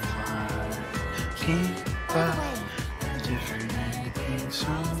time flying by. The different ending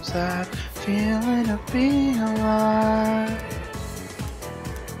songs. That feeling of being alive.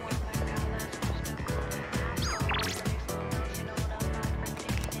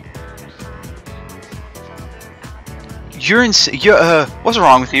 You're what's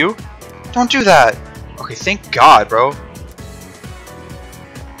wrong with you? Don't do that. Okay, thank God, bro.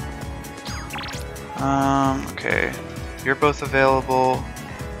 Okay. You're both available.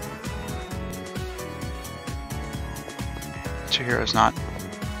 Chihiro's not.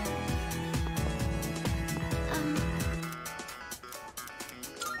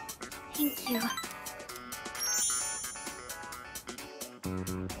 Thank you.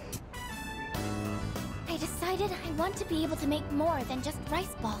 I decided I want to be able to make more than just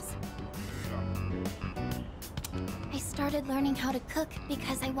rice balls. I started learning how to cook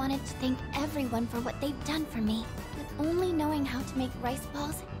because I wanted to thank everyone for what they've done for me. But only knowing how to make rice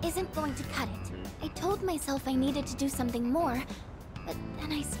balls isn't going to cut it. I told myself I needed to do something more, but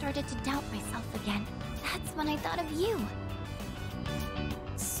then I started to doubt myself again. That's when I thought of you.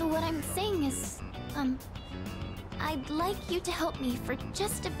 So what I'm saying is, I'd like you to help me for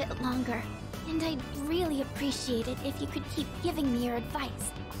just a bit longer. And I'd really appreciate it if you could keep giving me your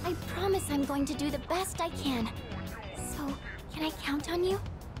advice. I promise I'm going to do the best I can. So, can I count on you?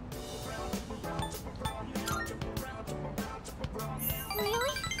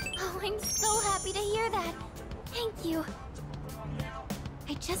 Really? Oh, I'm so happy to hear that. Thank you.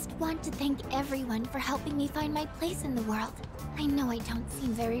 I just want to thank everyone for helping me find my place in the world. I know I don't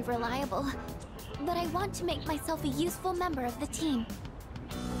seem very reliable, but I want to make myself a useful member of the team.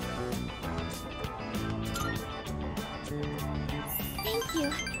 Thank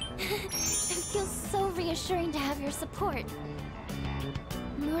you. It feels so reassuring to have your support.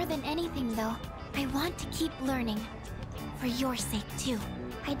 More than anything, though, I want to keep learning. For your sake, too.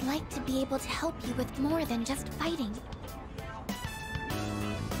 I'd like to be able to help you with more than just fighting.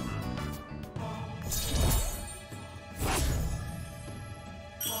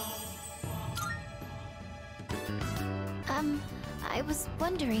 I was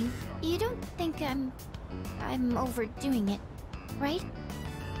wondering, you don't think I'm overdoing it, right?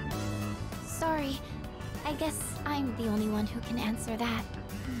 Sorry, I guess I'm the only one who can answer that.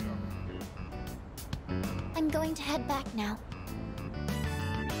 I'm going to head back now.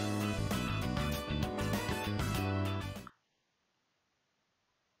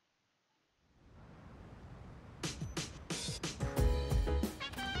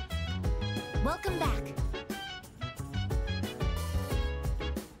 Welcome back.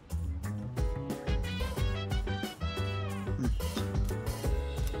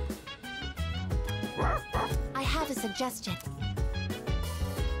 suggestion.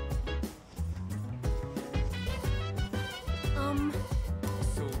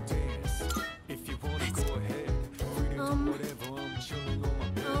 So dance. If you wanna go ahead. Freedom to whatever. I'm chilling on my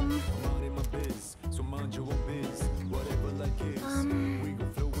bed. Minding my biz. So mind your own biz. Whatever like is. We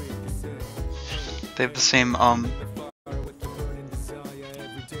gon' flow with the set. They have the same With the burning desire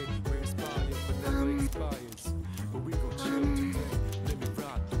every day. We inspire but never expires. But we gon' chill today. Let me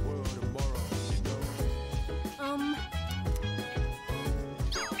rock the world tomorrow.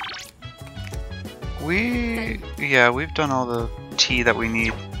 we've done all the tea that we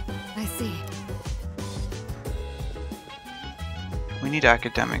need. I see. We need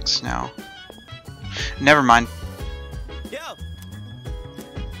academics now. Never mind. Yo!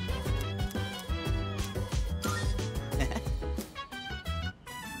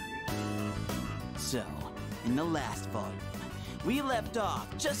 So, in the last volume, we left off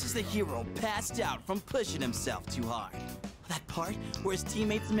just as the hero passed out from pushing himself too hard. That part where his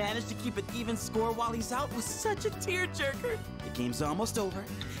teammates managed to keep an even score while he's out was such a tearjerker. The game's almost over,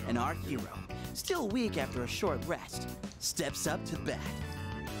 and our hero, still weak after a short rest, steps up to the bat.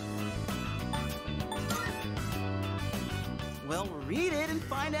 Well, read it and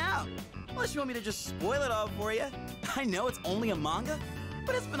find out. Unless you want me to just spoil it all for you. I know it's only a manga,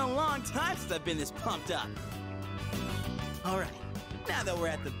 but it's been a long time since I've been this pumped up. Alright, now that we're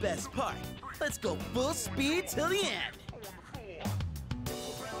at the best part, let's go full speed till the end.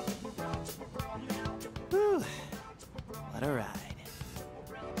 Whew, what a ride.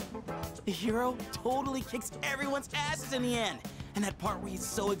 The hero totally kicks everyone's asses in the end. And that part where he's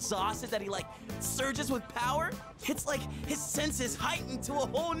so exhausted that he like surges with power, it's like his senses heightened to a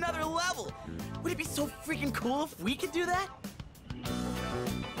whole nother level. Would it be so freaking cool if we could do that?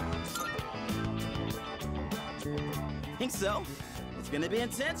 Think so? It's gonna be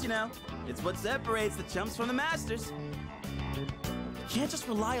intense, you know. It's what separates the chumps from the masters. You can't just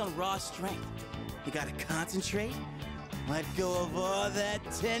rely on raw strength. You gotta concentrate, let go of all that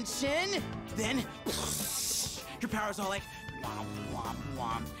tension, then your power's all like womp, womp,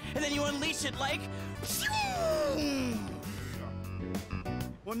 womp. And then you unleash it like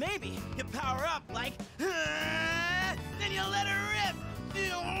or maybe you power up like then you let her rip.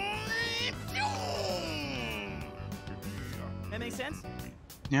 That makes sense?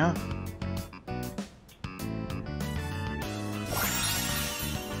 Yeah.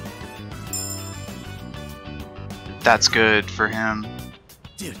 That's good for him.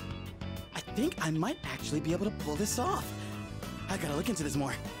 Dude, I think I might actually be able to pull this off. I gotta look into this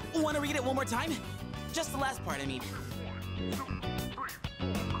more. Want to read it one more time? Just the last part, I mean.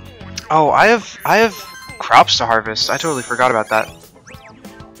 Oh, I have crops to harvest. I totally forgot about that.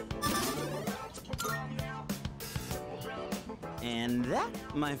 And that,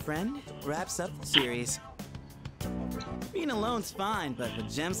 my friend, wraps up the series. Being alone's fine, but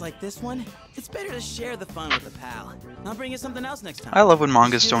with gems like this one, it's better to share the fun with a pal. I'll bring you something else next time. I love when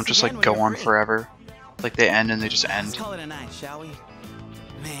mangas Do don't this just again like when go you're on free. forever. Like they end and they just Let's end. call it a night, shall we?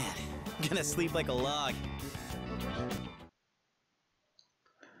 Man, I'm gonna sleep like a log.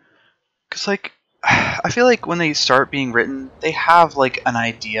 Cause like, I feel like when they start being written, they have like an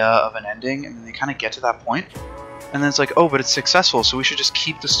idea of an ending, and then they kind of get to that point, and then it's like, oh, but it's successful, so we should just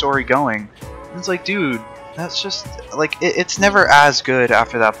keep the story going. And it's like, dude, that's just like it's never as good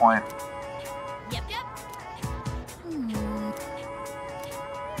after that point. Yep, yep.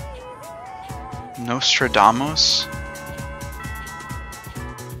 Nostradamus.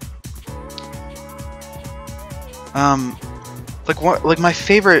 Like what? Like my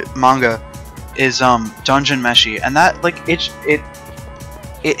favorite manga is Dungeon Meshi, and that like it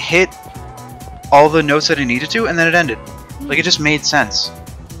hit all the notes that it needed to, and then it ended. Like it just made sense.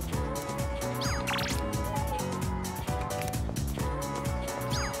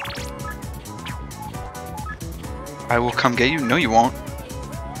 I will come get you. No, you won't.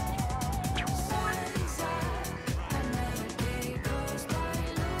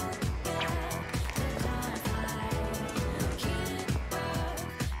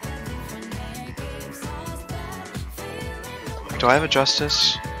 Do I have a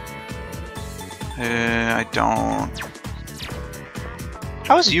justice? I don't.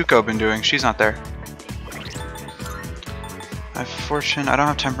 How's Yuko been doing? She's not there. I have fortune. I don't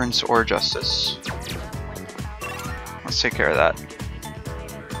have temperance or justice. Let's take care of that.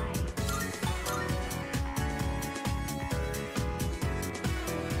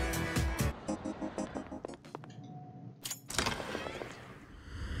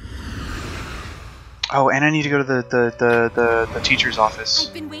 Oh, and I need to go to the teacher's office.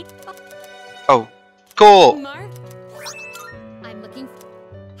 I've been waiting. Oh, cool. Marv? I'm looking.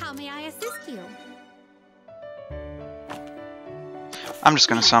 How may I assist you? I'm just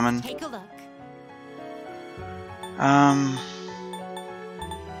gonna summon. Take a look.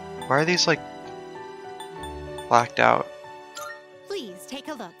 Why are these like blacked out? Please take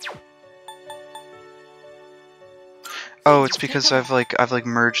a look. Oh, it's because I've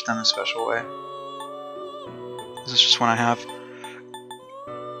merged them a special way. This is just one I have.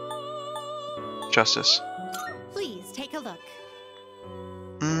 Justice. Please take a look.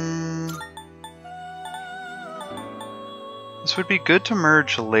 This would be good to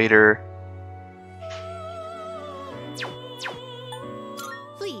merge later.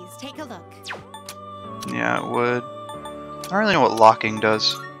 Please take a look. Yeah, it would. I don't really know what locking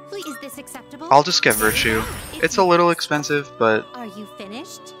does. Please, is this acceptable? I'll just get Virtue. It's a little expensive, but Are you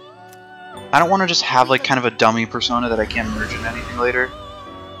finished? I don't want to just have like kind of a dummy persona that I can't merge into anything later.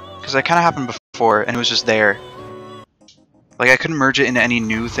 Because that kind of happened before, and it was just there. Like, I couldn't merge it into any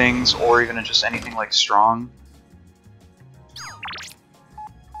new things, or even just anything like strong.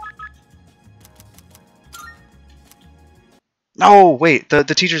 Oh, wait, the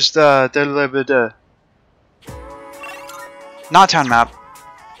teacher's, not town map.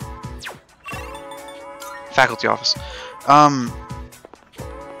 Faculty office. I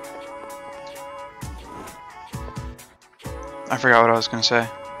forgot what I was gonna say.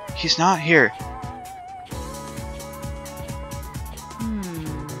 He's not here.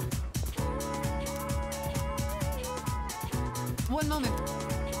 One moment.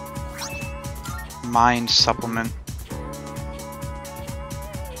 Mind supplement.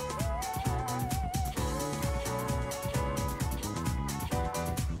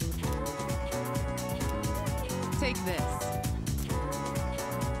 Take this.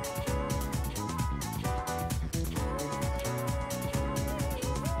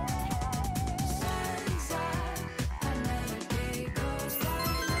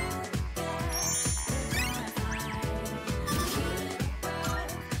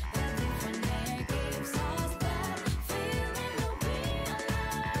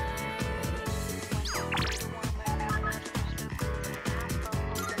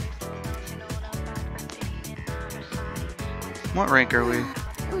 What rank are we?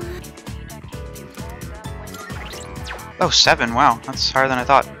 Oh, 7. Wow, that's higher than I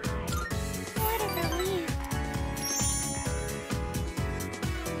thought.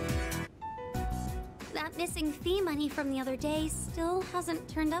 That missing fee money from the other day still hasn't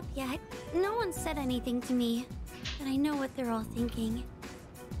turned up yet. No one said anything to me, but I know what they're all thinking.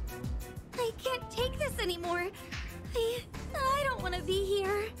 I can't take this anymore. I don't want to be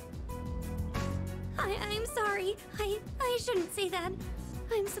here. I'm sorry. I shouldn't say that.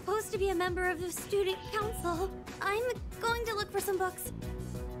 I'm supposed to be a member of the student council. I'm going to look for some books.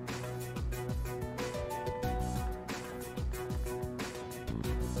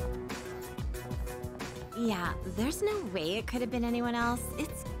 Yeah, there's no way it could have been anyone else.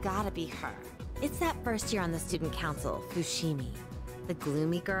 It's gotta be her. It's that first year on the student council, Fushimi. The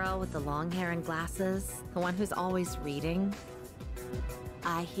gloomy girl with the long hair and glasses. The one who's always reading.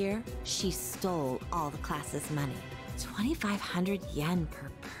 I hear she stole all the class's money. 2,500 yen per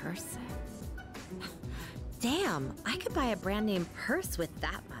person. Damn, I could buy a brand name purse with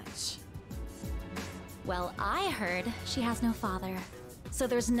that much. Well, I heard she has no father. So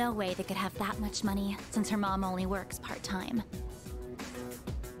there's no way they could have that much money since her mom only works part-time.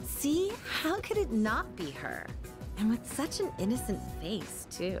 See? How could it not be her? And with such an innocent face,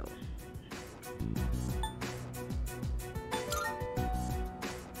 too.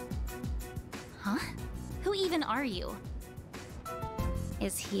 Huh? Who even are you?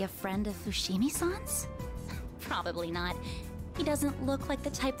 Is he a friend of Fushimi-san's? Probably not. He doesn't look like the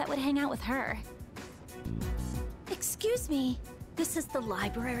type that would hang out with her. Excuse me, this is the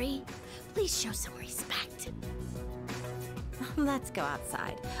library. Please show some respect. Let's go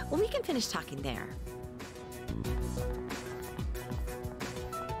outside. Well, we can finish talking there.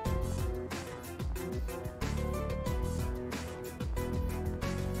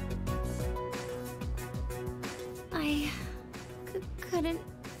 I couldn't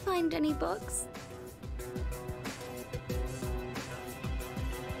find any books.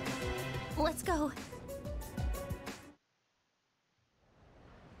 Let's go.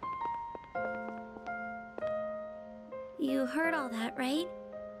 You heard all that, right?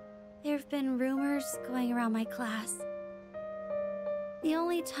 There have been rumors going around my class. The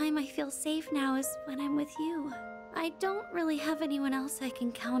only time I feel safe now is when I'm with you. I don't really have anyone else I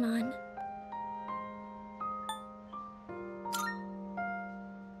can count on.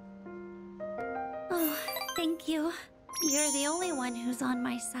 Oh, thank you. You're the only one who's on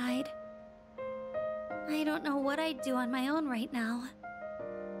my side. I don't know what I'd do on my own right now.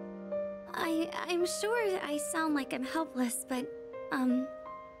 I'm sure I sound like I'm helpless, but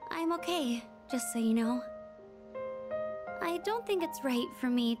I'm okay, just so you know. I don't think it's right for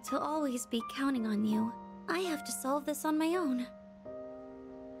me to always be counting on you. I have to solve this on my own.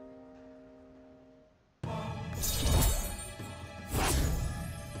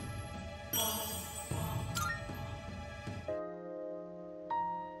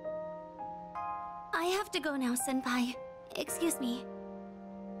 I have to go now, Senpai. Excuse me.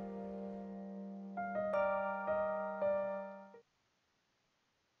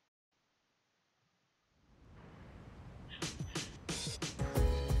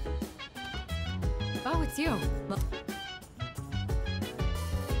 Oh, it's you. Well,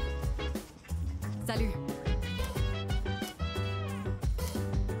 salut.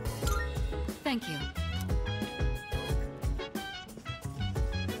 Thank you.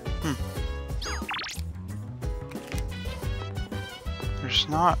 There's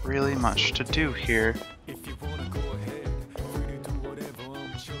not really much to do here. If you wanna go ahead, free to do whatever.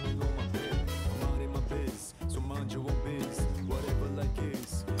 I'm chilling on my bed, I'm minding my biz, so mind your own biz. Whatever like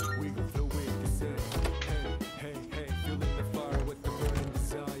is, we gon' flow with this head. Hey, hey, hey, feeling the fire with the burning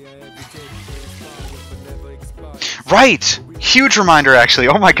desire. Every day is fire, but never expires. Right! Huge reminder, actually.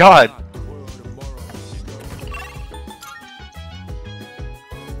 Oh my god.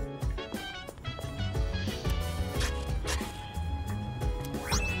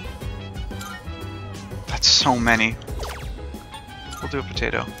 That's so many. We'll do a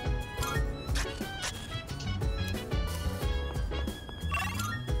potato.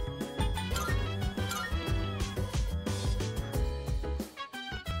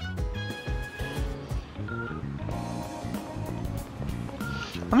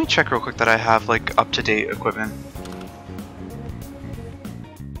 Let me check real quick that I have like up-to-date equipment.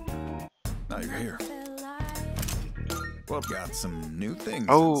 Now you're here. Well, got some new things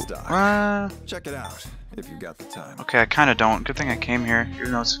Oh, in stock. uh, Check it out if you got the time. okay, I kind of don't. Good thing I came here,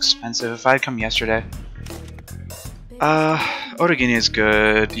 even though it's expensive. If I had come yesterday. Otagini is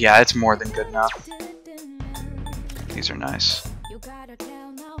good. Yeah, it's more than good enough. These are nice.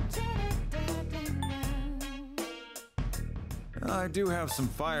 I do have some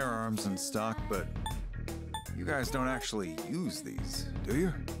firearms in stock, but you guys don't actually use these, do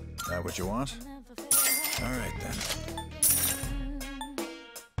you? That what you want? All right then.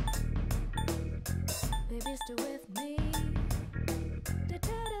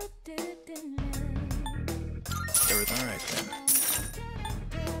 Everything all right then.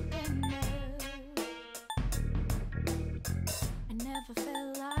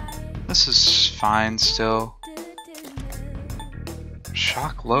 This is fine still.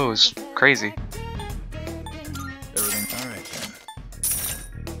 Shock lows, crazy. Everything all right then.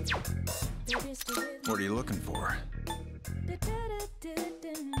 What are you looking for?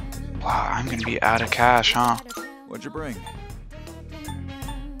 Wow, I'm gonna be out of cash, huh? What'd you bring?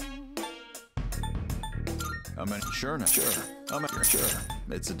 Sure. Sure.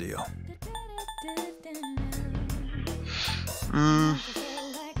 It's a deal.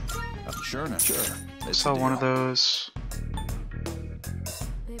 Sure. Saw one of those.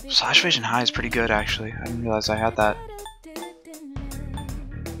 Slash Vision High is pretty good, actually. I didn't realize I had that.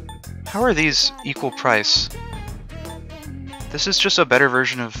 How are these equal price? This is just a better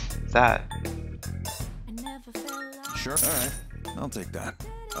version of that. Sure. All right. I'll take that.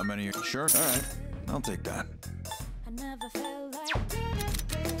 How many? Sure. All right. I'll take that.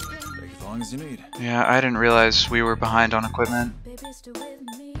 Take as long as you need. Yeah, I didn't realize we were behind on equipment.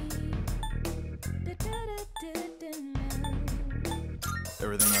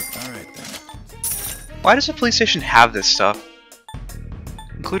 Everything looks all right then. Why does a police station have this stuff?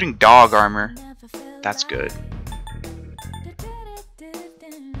 Including dog armor. That's good.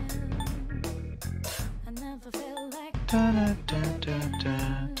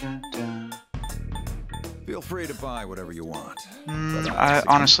 Feel free to buy whatever you want.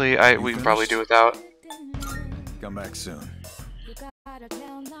 Honestly, we can probably do without. Come back soon.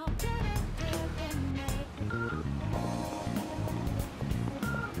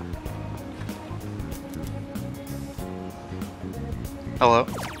 Hello?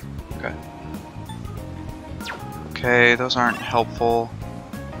 Okay. Okay, those aren't helpful.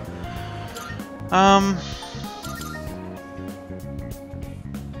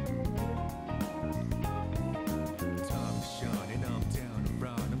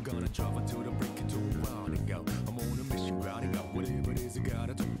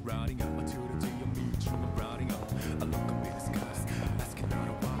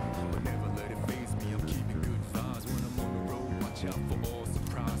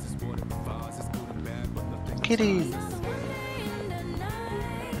 Kitty,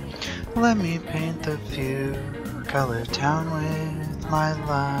 let me paint the future. color town with my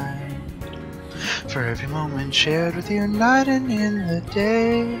light. For every moment shared with you, night and in the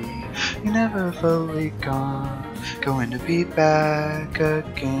day, you're never fully gone, going to be back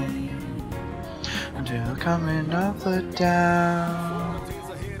again until the coming of the down.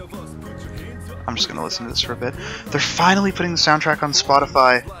 I'm just gonna listen to this for a bit. They're finally putting the soundtrack on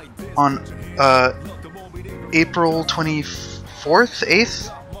Spotify on April 24th,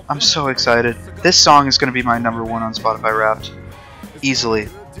 8th. I'm so excited. This song is gonna be my #1 on Spotify Wrapped, easily.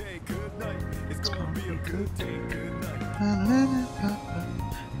 It's gonna be good.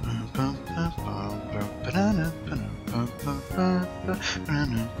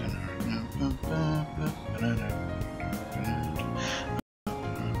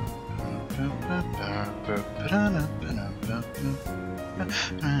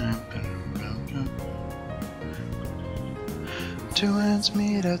 Two ends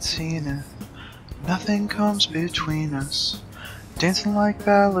meet at Zenith, nothing comes between us, dancing like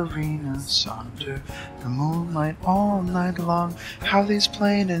ballerinas under the moonlight all night long. How these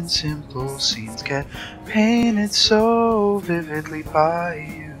plain and simple scenes get painted so vividly by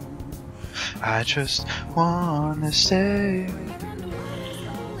you. I just wanna stay.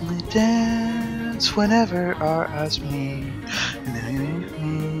 We dance whenever our eyes meet, and then we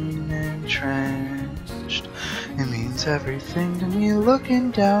mean entrenched. It means everything to me.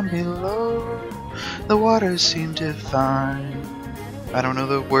 Looking down below, the waters seem divine. I don't know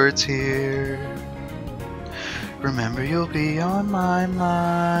the words here. Remember, you'll be on my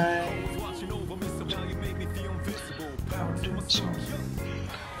mind.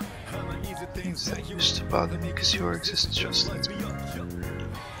 Things that used to bother me, cause your existence just lets me.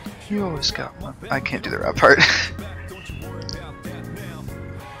 You always got one. I can't do the rap part.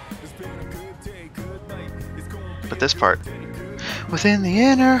 But this part. Within the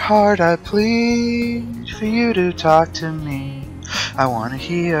inner heart I plead for you to talk to me. I wanna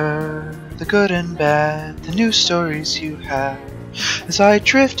hear the good and bad, the new stories you have. As I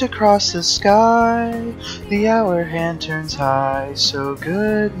drift across the sky, the hour hand turns high, so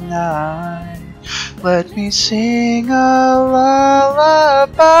good night. Let me sing a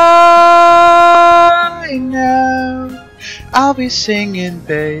lullaby now. I'll be singing,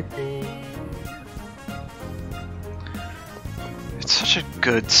 baby. It's such a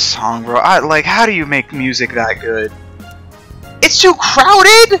good song, bro. Like, how do you make music that good? It's too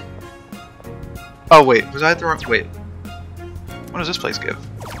crowded! Oh, wait. Was I at the wrong... Wait. What does this place give?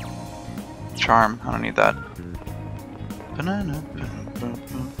 Charm. I don't need that. Banana.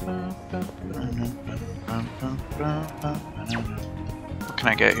 What can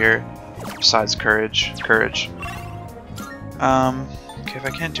I get here? Besides courage. Courage. Okay, if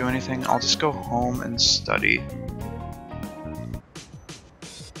I can't do anything, I'll just go home and study.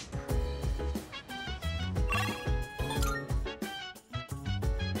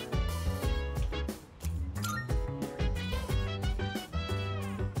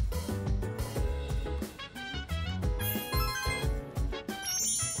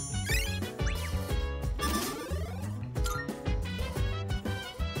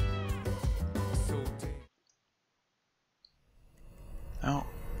 Oh.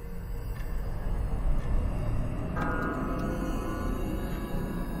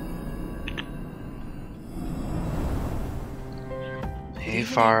 Hey,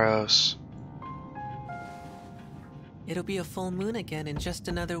 Pharos. It'll be a full moon again in just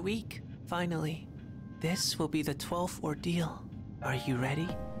another week, finally. This will be the 12th ordeal. Are you ready?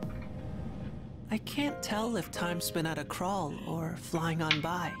 I can't tell if time's been at a crawl or flying on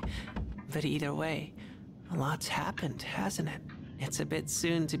by, but either way, a lot's happened, hasn't it? It's a bit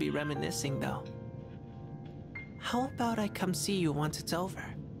soon to be reminiscing, though. How about I come see you once it's over?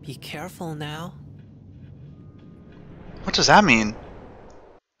 Be careful now. What does that mean?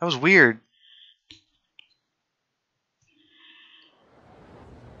 That was weird.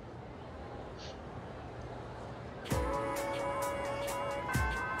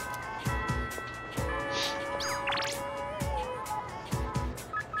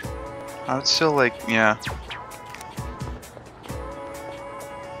 I would still like, yeah.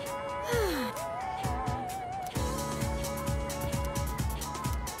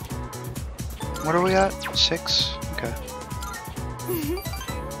 What are we at? 6? Okay.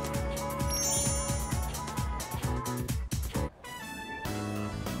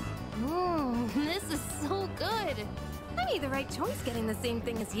 This is so good. I made the right choice getting the same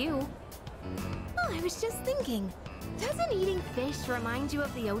thing as you. Oh, I was just thinking. Doesn't eating fish remind you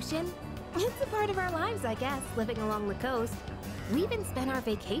of the ocean? It's a part of our lives, I guess, living along the coast. We even spent our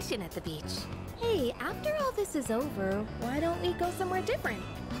vacation at the beach. Hey, after all this is over, why don't we go somewhere different?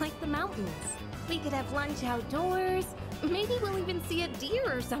 Like the mountains. We could have lunch outdoors. Maybe we'll even see a deer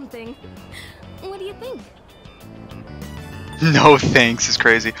or something. What do you think? No thanks is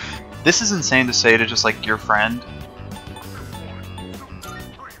crazy. This is insane to say to just like your friend.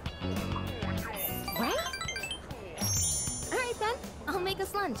 Right? Alright then, I'll make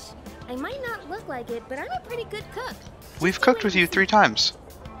us lunch. I might not look like it, but I'm a pretty good cook. We've cooked with you 3 times.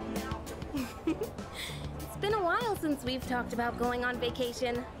 It's been a while since we've talked about going on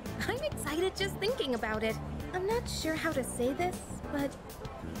vacation. I'm excited just thinking about it. I'm not sure how to say this, but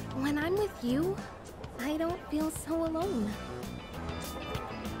when I'm with you, I don't feel so alone.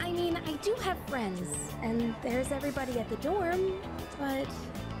 I mean, I do have friends, and there's everybody at the dorm, but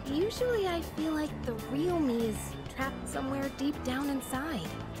usually I feel like the real me is trapped somewhere deep down inside.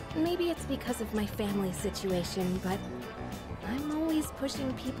 Maybe it's because of my family situation, but I'm always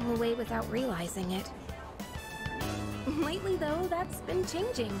pushing people away without realizing it. Lately, though, that's been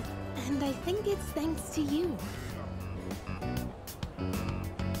changing, and I think it's thanks to you.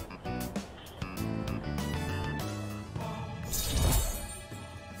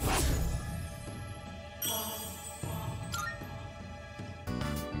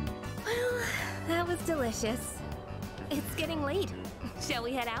 Well, that was delicious. It's getting late. Shall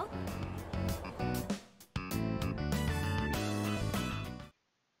we head out?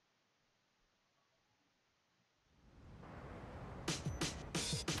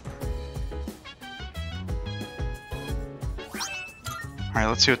 Alright,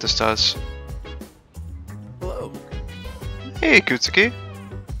 let's see what this does. Hello. Hey, Kutsuki.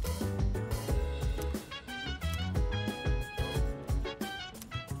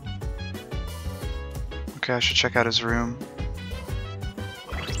 Okay, I should check out his room.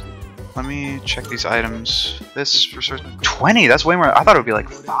 Let me check these items. This for 20. That's way more. I thought it would be like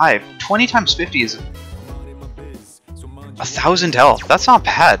 5. 20 times 50 is 1,000 health. That's not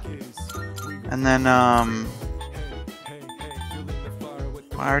bad. And then I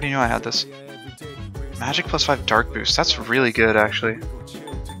already knew I had this. Magic plus 5 dark boost. That's really good, actually.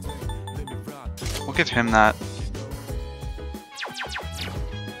 We'll give him that.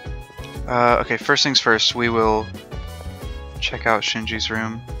 Okay, first things first. We will check out Shinji's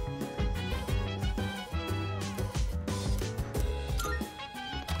room.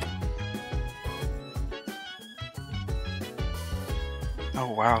 Oh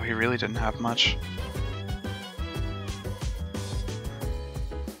wow, he really didn't have much.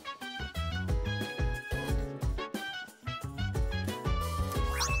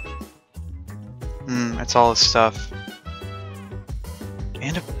 It's all his stuff.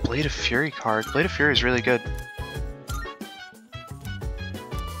 And a Blade of Fury card. Blade of Fury is really good.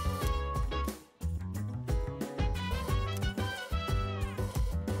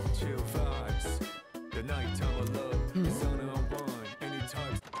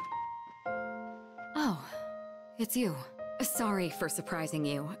 Oh, it's you. Sorry for surprising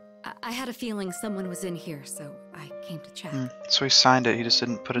you. I had a feeling someone was in here, so I came to check. So he signed it, he just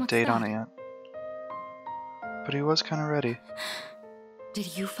didn't put a What's date on that? it yet. But he was kind of ready.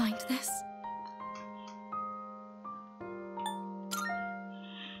 Did you find this?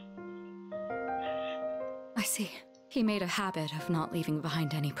 I see. He made a habit of not leaving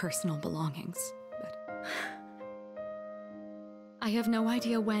behind any personal belongings, but... I have no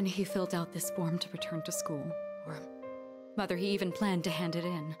idea when he filled out this form to return to school, or whether he even planned to hand it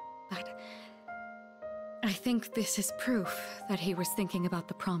in, but... I think this is proof that he was thinking about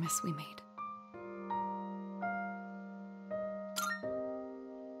the promise we made.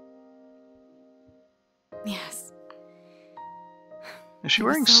 Yes. Is she He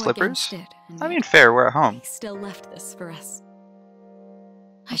was wearing so slippers? against it, and I mean, fair, we're at home. he still left this for us.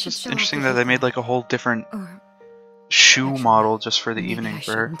 I It's should just show interesting off that the they made detail. like a whole different Or shoe actually, model just for the maybe evening I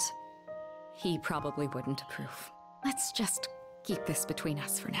for her. shouldn't. He probably wouldn't approve. Let's just keep this between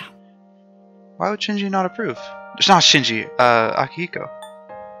us for now. Why would Shinji not approve? It's not Shinji, Akihiko.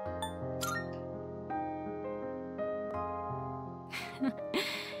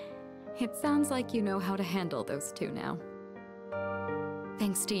 It sounds like you know how to handle those two now.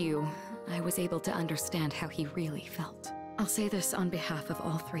 Thanks to you, I was able to understand how he really felt. I'll say this on behalf of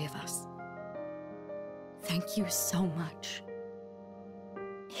all 3 of us. Thank you so much.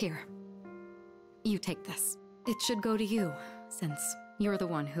 Here. You take this. It should go to you, since you're the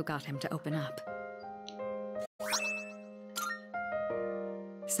one who got him to open up.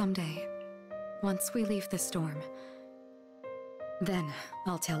 Someday, once we leave this storm, then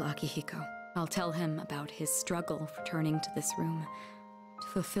I'll tell Akihiko. I'll tell him about his struggle returning to this room to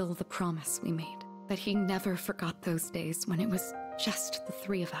fulfill the promise we made. That he never forgot those days when it was Just the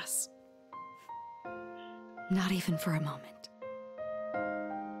three of us. Not even for a moment.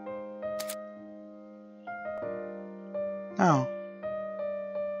 Oh.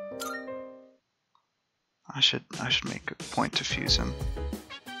 I should make a point to fuse him.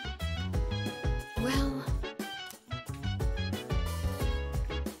 Well...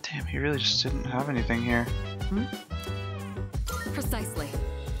 Damn, he really just didn't have anything here. Hmm? Precisely.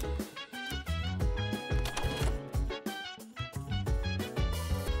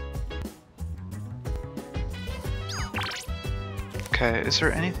 Okay, is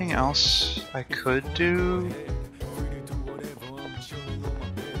there anything else I could do?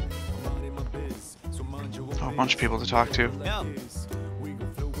 Oh, a bunch of people to talk to. Yeah.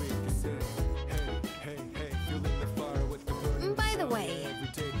 By the way...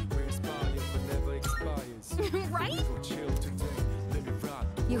 right?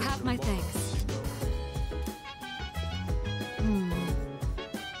 You have my thanks.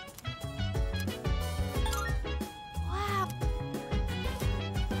 Wow.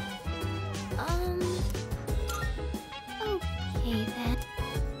 Okay then.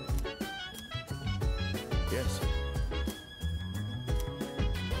 Yes.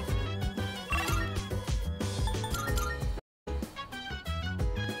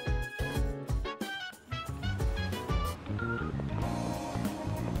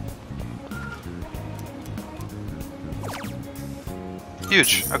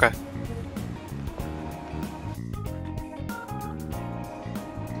 Huge, okay.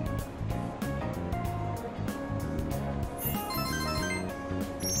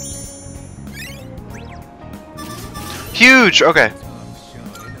 Huge, okay.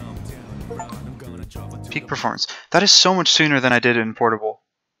 Peak performance. That is so much sooner than I did in Portable.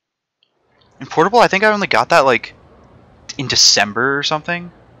 In Portable, I think I only got that like in December or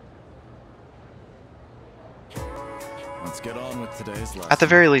something. Let's get on with today's lesson. At the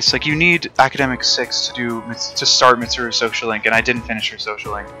very least, like you need Academic 6 to start Mitsuru's Social Link, and I didn't finish her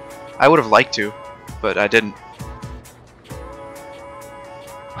Social Link. I would have liked to, but I didn't.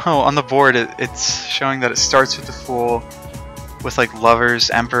 Oh, on the board it's showing that it starts with the Fool, with like Lovers,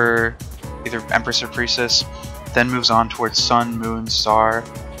 Emperor, either Empress or Priestess, then moves on towards Sun, Moon, Star,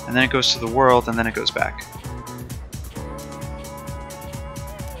 and then it goes to the World, and then it goes back.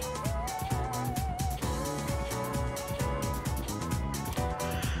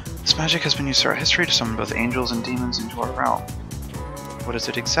 This magic has been used throughout history to summon both angels and demons into our realm. What is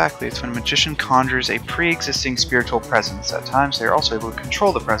it exactly? It's when a magician conjures a pre-existing spiritual presence. At times, they are also able to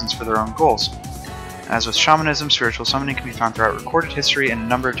control the presence for their own goals. As with shamanism, spiritual summoning can be found throughout recorded history in a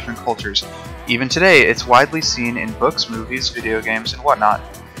number of different cultures. Even today, it's widely seen in books, movies, video games, and whatnot.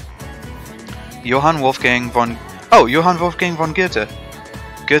 Johann Wolfgang von Goethe.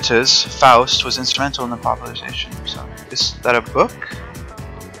 Goethe's Faust was instrumental in the popularization. So, is that a book?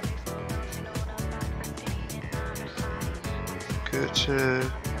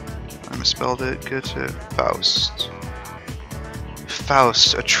 Goethe, I misspelled it. Goethe, Faust.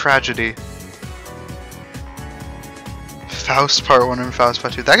 Faust, a tragedy. Faust Part 1 and Faust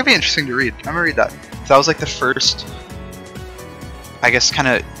Part 2. That could be interesting to read. I'm gonna read that. That was like the first, I guess, kind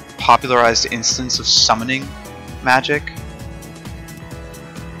of popularized instance of summoning magic.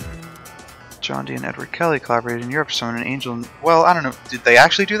 John Dee and Edward Kelly collaborated in Europe to summon an angel. Well, I don't know. Did they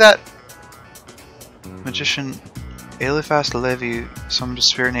actually do that? Magician Eliphas Levi summoned a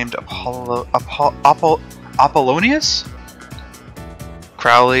spirit named Apollonius?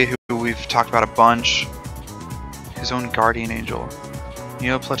 Crowley, who we've talked about a bunch. His own guardian angel.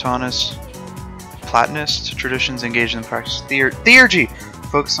 Neoplatonist. Platonist traditions engaged in the practice of theurgy,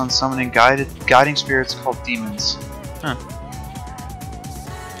 focused on summoning guiding spirits called demons. Huh.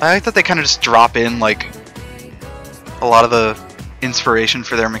 I like that they kind of just drop in like a lot of the inspiration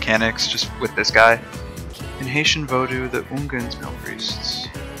for their mechanics just with this guy. In Haitian Vodou, the Ungans male priests.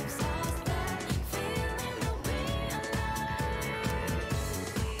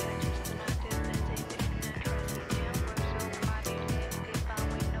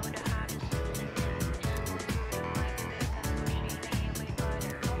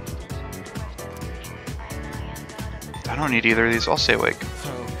 I don't need either of these, I'll stay awake.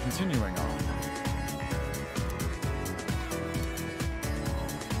 So, continuing on.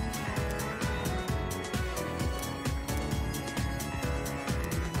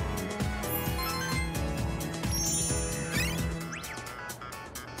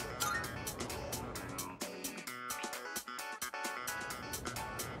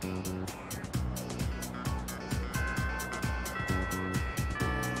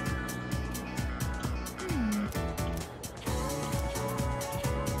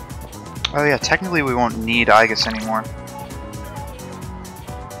 Oh yeah, technically we won't need Igus anymore.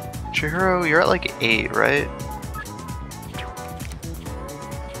 Chihiro, you're at like 8, right?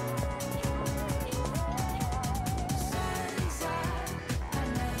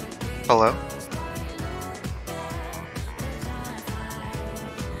 Hello?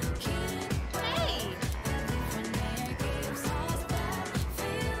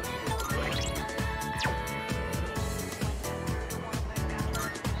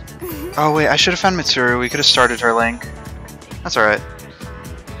 Oh wait, I should have found Mitsuru. We could have started her link. That's alright.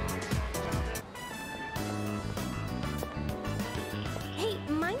 Hey,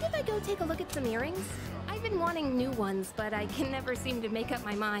 mind if I go take a look at some earrings? I've been wanting new ones, but I can never seem to make up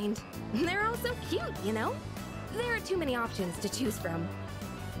my mind. They're all so cute, you know? There are too many options to choose from.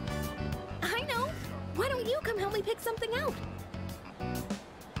 I know! Why don't you come help me pick something out?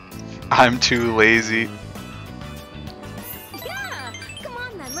 I'm too lazy. Yeah! Come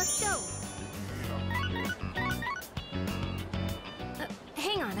on then, let's go!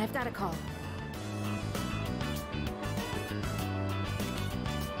 Hang on, I've got a call.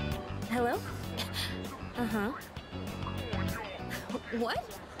 Hello? Uh-huh. What?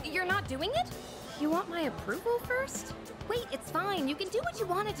 You're not doing it? You want my approval first? Wait, it's fine. You can do what you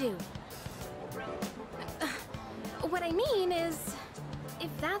want to do. What I mean is, if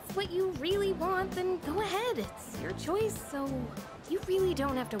that's what you really want, then go ahead. It's your choice, so you really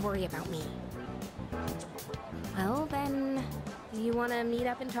don't have to worry about me. Well, then, you want to meet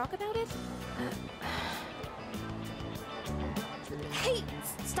up and talk about it? Hey,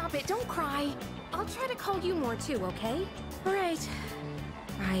 stop it. Don't cry. I'll try to call you more too, okay? All right.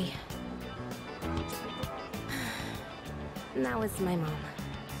 Bye. That was my mom.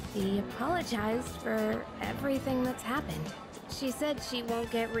 She apologized for everything that's happened. She said she won't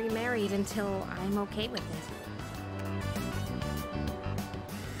get remarried until I'm okay with it.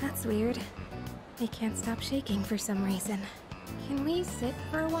 That's weird. I can't stop shaking for some reason. Can we sit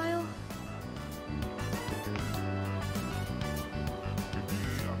for a while?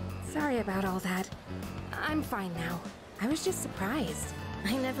 Sorry about all that. I'm fine now. I was just surprised.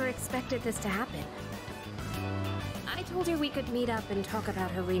 I never expected this to happen. I told her we could meet up and talk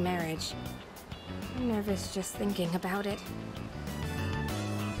about her remarriage. I'm nervous just thinking about it.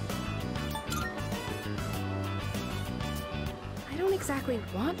 I don't exactly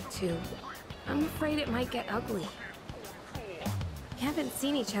want to. I'm afraid it might get ugly. We haven't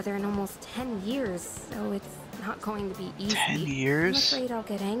seen each other in almost 10 years, so it's not going to be easy. 10 years? I'm afraid I'll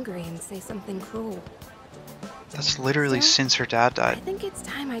get angry and say something cruel. That's literally since her dad I died. think it's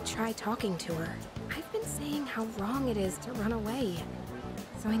time I try talking to her. I've been saying how wrong it is to run away,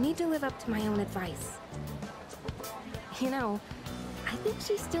 so I need to live up to my own advice. You know, I think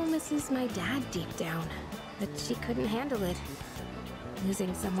she still misses my dad deep down, but she couldn't handle it.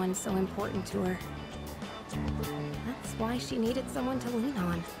 Losing someone so important to her. That's why she needed someone to lean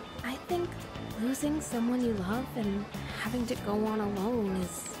on. I think losing someone you love and having to go on alone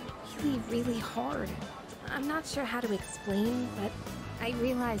is really, really hard. I'm not sure how to explain, but I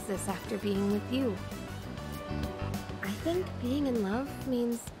realized this after being with you. I think being in love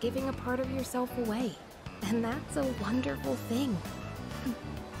means giving a part of yourself away, and that's a wonderful thing.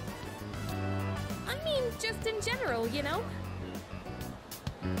 I mean, just in general, you know?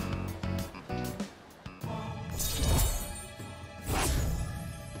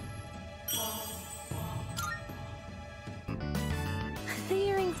 The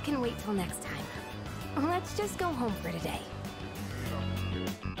earrings can wait till next time. Let's just go home for today.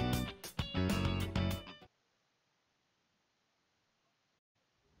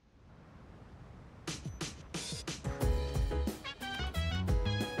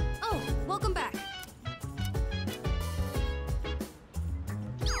 Oh, welcome back.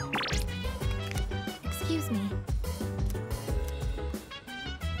 Excuse me.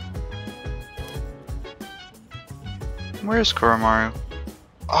 Where's Koromaru?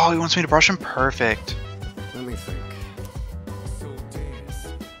 Oh, he wants me to brush him? Perfect. Let me think.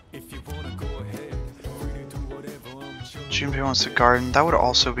 Junpei wants to garden. That would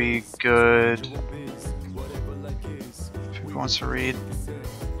also be good. Junpei wants to read.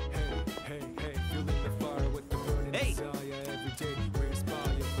 Hey!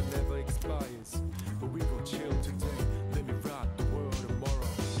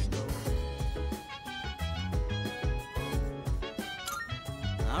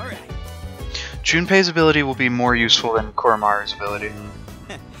 All right. Junpei's ability will be more useful than Koromaru's ability.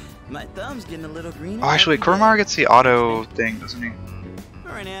 My thumb's getting a little greener. Oh, actually, every day. Koromaru gets the auto thing, doesn't he?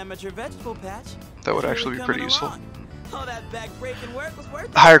 Or an amateur vegetable patch. That would It's actually be pretty coming useful. along. All that back-breaking work was worth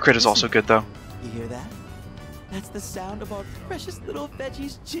it. The higher crit is also good, though. You hear that? That's the sound of our precious little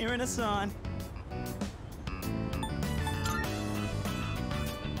veggies cheering us on.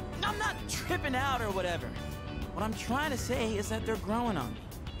 Nom pipping out or whatever. What I'm trying to say is that they're growing on me.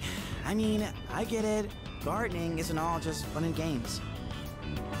 I mean, I get it. Gardening isn't all just fun and games.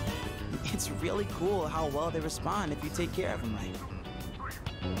 It's really cool how well they respond if you take care of them right.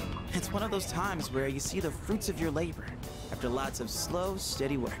 It's one of those times where you see the fruits of your labor after lots of slow,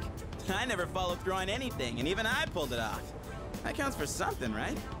 steady work. I never followed through on anything, and even I pulled it off. That counts for something,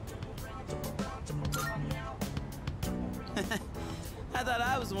 right? I thought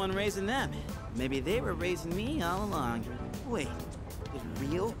I was the one raising them. Maybe they were raising me all along. Wait, did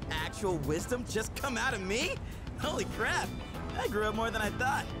real, actual wisdom just come out of me? Holy crap, I grew up more than I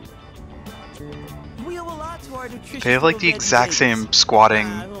thought. We owe a lot to our nutritious They have like the little exact veggie same babies. squatting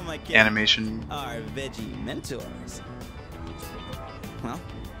Who am I kidding? animation. Our veggie mentors. Well,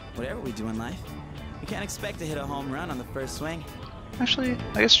 whatever we do in life, we can't expect to hit a home run on the first swing. Actually,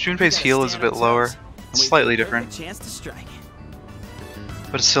 I guess Junpei's We gotta heel is a stand bit on lower. toes and It's wait for slightly the perfect different. chance to strike.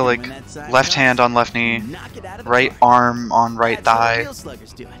 But it's still And like when that side left comes, hand on left knee, knock it out of the right park. arm on right That's how thigh, real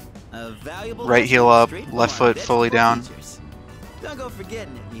sluggers do it. A valuable right lesson heel up, straight from left our foot fully vegetable down. teachers. Don't go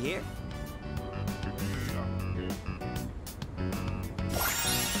forgetting it, you hear?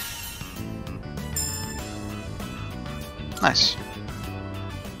 Nice.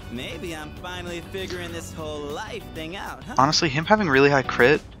 Maybe I'm finally figuring this whole life thing out, huh? Honestly, him having really high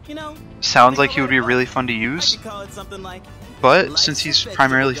crit You know, sounds I like think he I'll would be write a really book. fun to I use, could call it something like but Life's since a he's Vegetable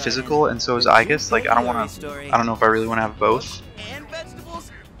primarily Garden. physical and so is The Aegis, like I don't Glory want to, Story. I don't know if I really want to have both, And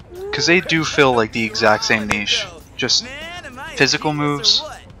vegetables? because they do fill like the exact same niche, just Man, am I a physical genius or moves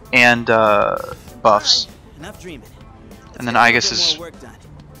what? and buffs. Enough dreaming. Let's And then get a Aegis little is, bit more work done.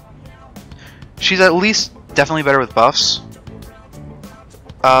 she's at least definitely better with buffs.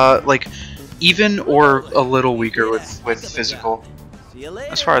 Like even or a little weaker with physical, See you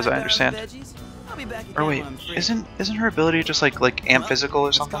later, as far as my I darling understand. veggies. I'll be back Or again wait, when I'm free. isn't her ability just like amp Well, physical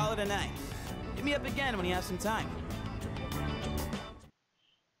or let's something? call it a night. Hit me up again when you have some time.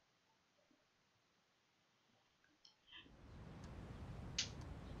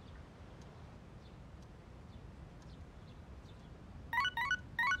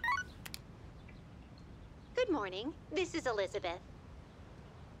 Good morning. This is Elizabeth.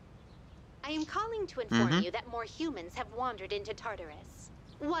 I am calling to inform you that more humans have wandered into Tartarus.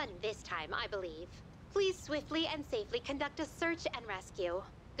 One this time, I believe. Please swiftly and safely conduct a search and rescue.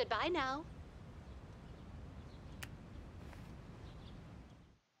 Goodbye now.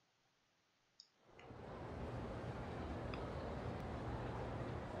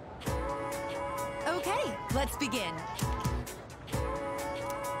 Okay, let's begin.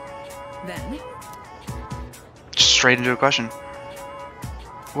 Then, Straight into a question.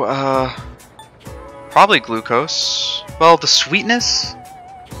 Probably glucose. Well, the sweetness?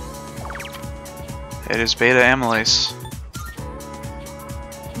 It is beta amylase.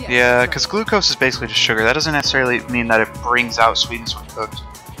 Yeah, because glucose is basically just sugar. That doesn't necessarily mean that it brings out sweetness when cooked.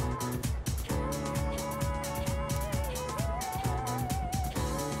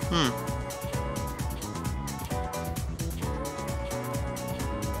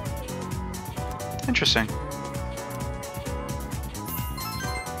 Interesting.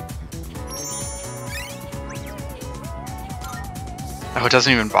 Oh, it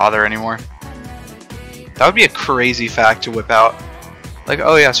doesn't even bother anymore. That would be a crazy fact to whip out. Like,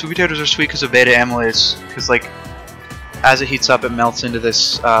 oh yeah, sweet potatoes are sweet because of beta amylase. Because like, as it heats up, it melts into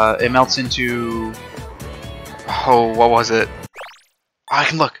this. It melts into. Oh, what was it? Oh, I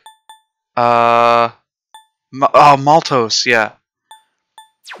can look. Maltose. Yeah.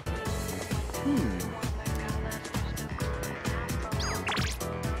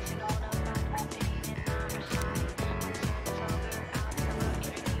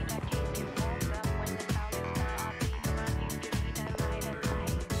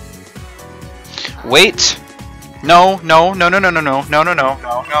 Wait! No, no, no, no, no, no, no, no, no, no,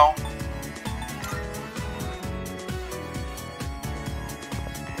 no, no.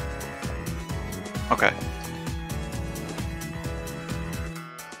 Okay.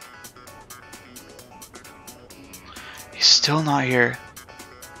 He's still not here.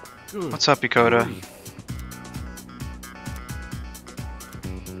 What's up, Dakota?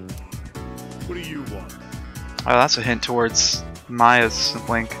 What do you want? Oh, that's a hint towards Maya's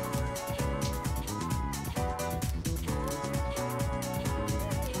link.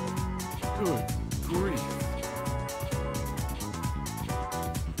 Good grief.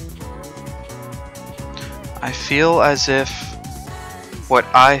 I feel as if what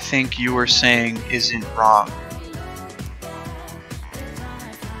I think you were saying isn't wrong.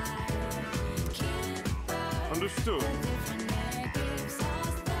 Understood.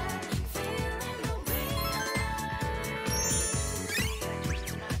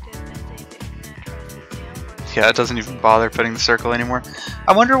 Yeah, it doesn't even bother putting the circle anymore.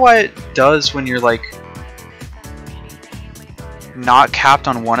 I wonder why it does when you're like not capped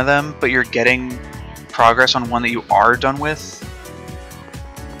on one of them, but you're getting progress on one that you are done with.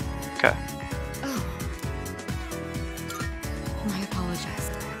 Okay. Oh. I apologize.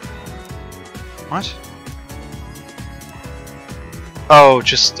 What? Oh,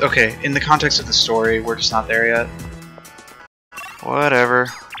 just okay. In the context of the story, we're just not there yet. Whatever.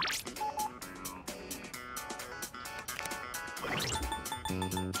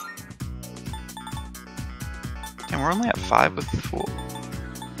 Damn, we're only at 5 with the Fool.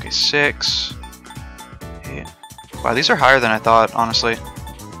 Okay, 6. 8. Wow, these are higher than I thought, honestly.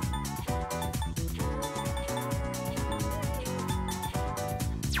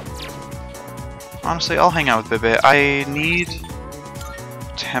 Honestly, I'll hang out with Bibit. I need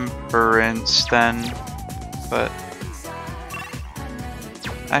Temperance then, but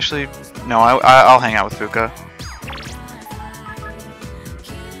actually, no, I'll hang out with Fuka.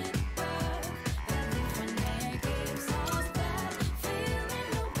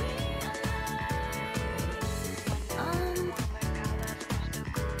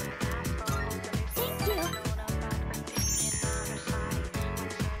 Thank you.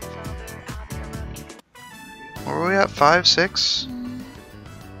 Where were we at? 5, 6?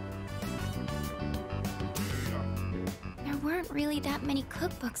 There weren't really that many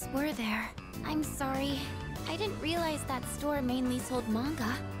cookbooks, were there? I'm sorry. I didn't realize that store mainly sold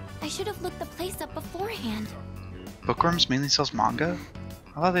manga. I should have looked the place up beforehand. Bookworms mainly sells manga?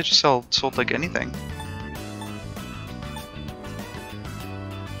 I thought they just sold like anything.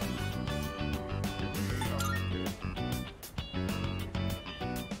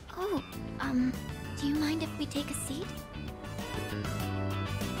 Oh, do you mind if we take a seat?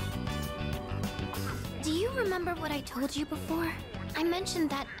 Do you remember what I told you before? I mentioned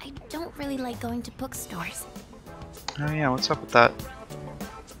that I don't really like going to bookstores. Oh yeah, what's up with that?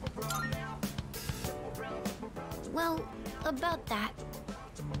 Well, about that.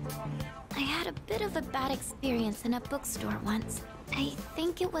 I had a bit of a bad experience in a bookstore once. I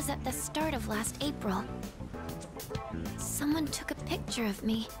think it was at the start of last April. Someone took a picture of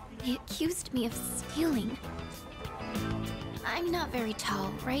me. They accused me of stealing. I'm not very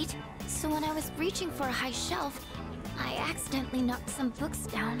tall, right? So when I was reaching for a high shelf, I accidentally knocked some books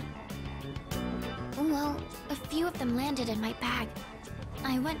down. Well, a few of them landed in my bag.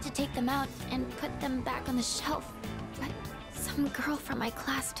 I went to take them out and put them back on the shelf, but some girl from my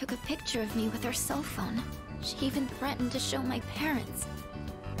class took a picture of me with her cell phone. She even threatened to show my parents.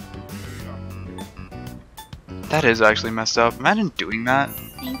 That is actually messed up. Imagine doing that.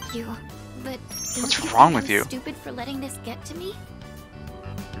 Thank you, but don't What's you wrong think with I'm you? Stupid for letting this get to me?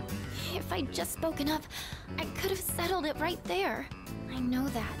 If I'd just spoken up, I could have settled it right there. I know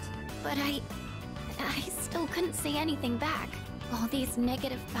that, but I still couldn't say anything back. All these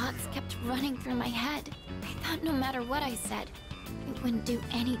negative thoughts kept running through my head. I thought no matter what I said, it wouldn't do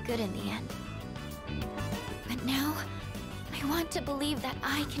any good in the end. But now, I want to believe that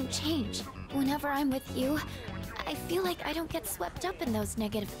I can change. Whenever I'm with you, I feel like I don't get swept up in those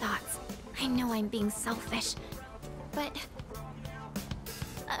negative thoughts. I know I'm being selfish, but...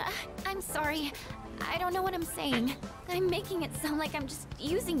 I'm sorry. I don't know what I'm saying. I'm making it sound like I'm just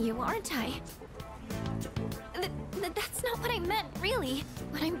using you, aren't I? That's not what I meant, really.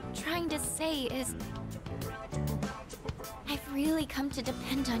 What I'm trying to say is... I've really come to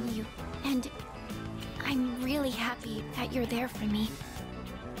depend on you, and I'm really happy that you're there for me.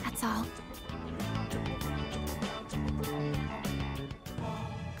 That's all.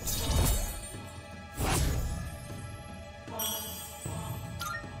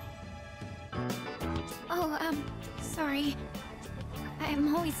 Oh, sorry.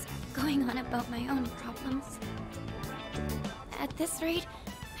 I'm always going on about my own problems. At this rate,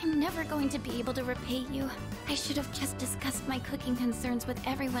 I'm never going to be able to repay you. I should have just discussed my cooking concerns with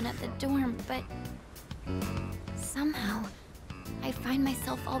everyone at the dorm, but... somehow, I find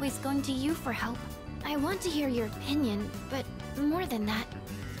myself always going to you for help. I want to hear your opinion, but more than that,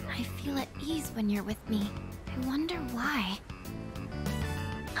 I feel at ease when you're with me. I wonder why.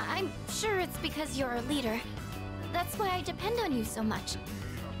 I'm sure it's because you're a leader. That's why I depend on you so much.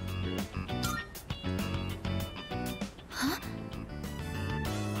 Huh?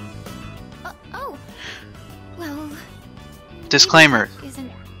 Oh! Well... Disclaimer.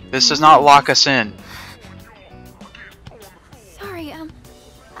 Isn't... This does not lock us in. Sorry,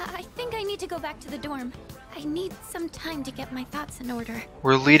 I think I need to go back to the dorm. I need some time to get my thoughts in order.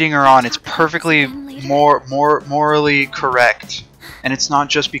 We're leading her on. It's perfectly morally correct. And it's not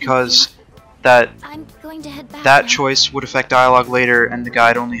just because that I'm going to head back that now. choice would affect dialogue later and the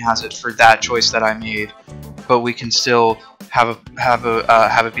guide only has it for that choice that I made. but we can still have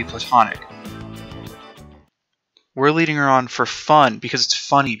it be platonic. We're leading her on for fun because it's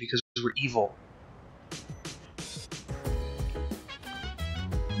funny because we're evil.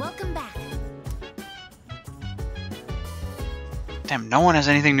 Welcome back. Damn, no one has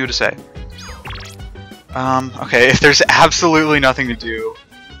anything new to say. Okay, if there's absolutely nothing to do,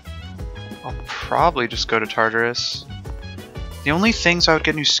 I'll probably just go to Tartarus. The only things I would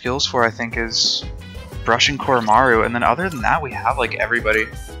get new skills for, I think, is Brush and Koromaru, and then other than that, we have, like, everybody.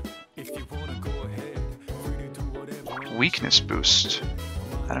 Weakness boost.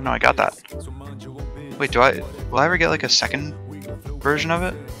 I don't know, I got that. Wait, will I ever get, like, a second version of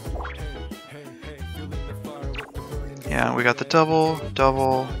it? Yeah, we got the double,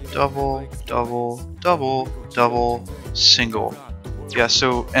 double, double, double, double, double, single. Yeah,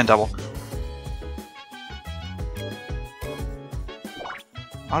 so, and double.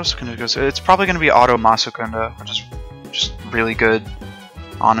 It's probably going to be Auto Masukunda, which is just really good,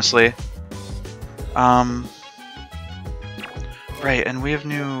 honestly. Right, and we have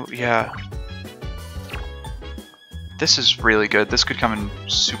new, yeah. This is really good. This could come in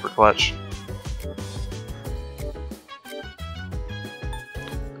super clutch.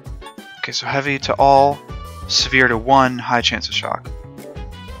 Okay, so heavy to all, severe to 1, high chance of shock.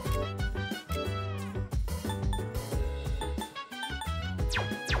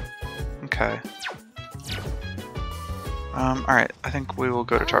 Okay. Alright, I think we will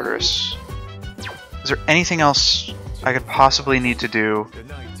go to Tartarus. Is there anything else I could possibly need to do?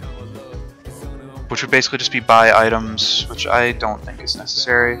 Which would basically just be buy items, which I don't think is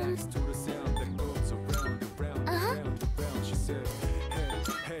necessary.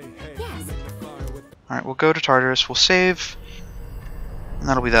 Alright, we'll go to Tartarus, we'll save, and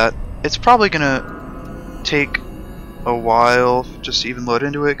that'll be that. It's probably gonna take a while just to even load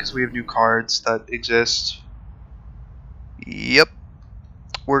into it because we have new cards that exist. Yep,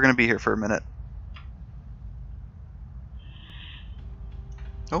 we're gonna be here for a minute.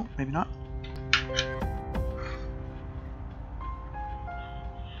 Oh, maybe not.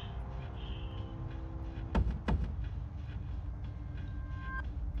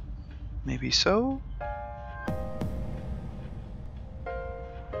 Maybe so?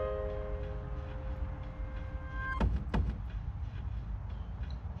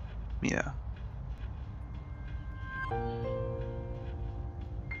 Yeah.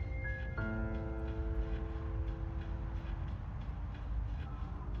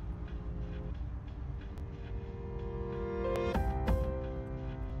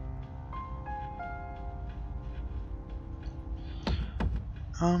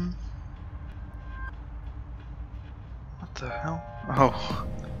 What the hell? Oh.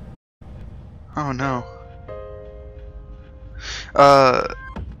 Oh no.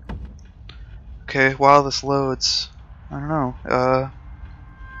 Okay, while this loads, I don't know,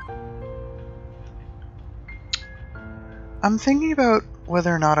 I'm thinking about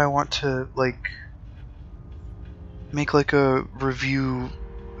whether or not I want to, like, make, like, a review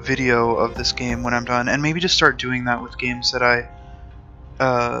video of this game when I'm done, and maybe just start doing that with games that I,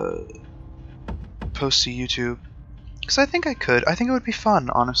 post to YouTube. Because I think I could. I think it would be fun,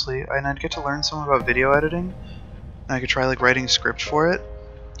 honestly, and I'd get to learn some about video editing, and I could try, like, writing a script for it.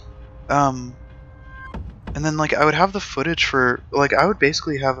 And then, like, I would have the footage for, like, I would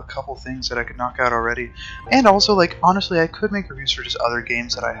basically have a couple things that I could knock out already. And also, like, honestly, I could make reviews for just other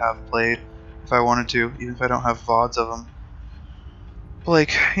games that I have played if I wanted to, even if I don't have VODs of them. But,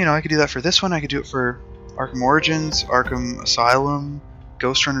 like, you know, I could do that for this one, I could do it for Arkham Origins, Arkham Asylum,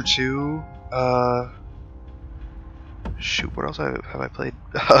 Ghost Runner 2, shoot, what else have I played?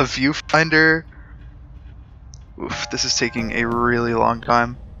 Viewfinder. Oof, this is taking a really long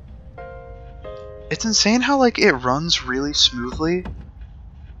time. It's insane how, like, it runs really smoothly.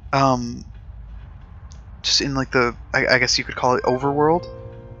 Just in, like, the, I guess you could call it overworld.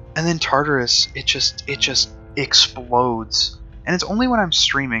 And then Tartarus, it just explodes. And it's only when I'm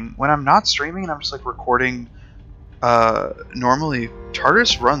streaming. When I'm not streaming and I'm just, like, recording normally,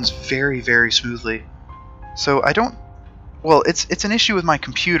 Tartarus runs very, very smoothly. So I don't, well, it's an issue with my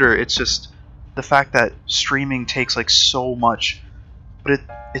computer. It's just the fact that streaming takes, like, so much. But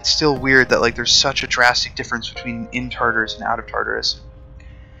it's still weird that, like, there's such a drastic difference between in Tartarus and out of Tartarus.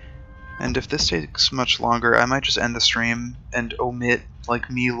 And if this takes much longer, I might just end the stream and omit,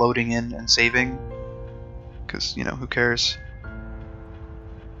 like, me loading in and saving. Because, you know, who cares?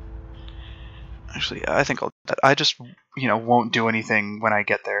 Actually, I think I'll do that. I just, you know, won't do anything when I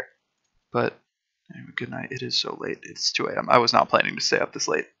get there. But, anyway, good night. It is so late. It's 2 a.m. I was not planning to stay up this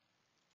late.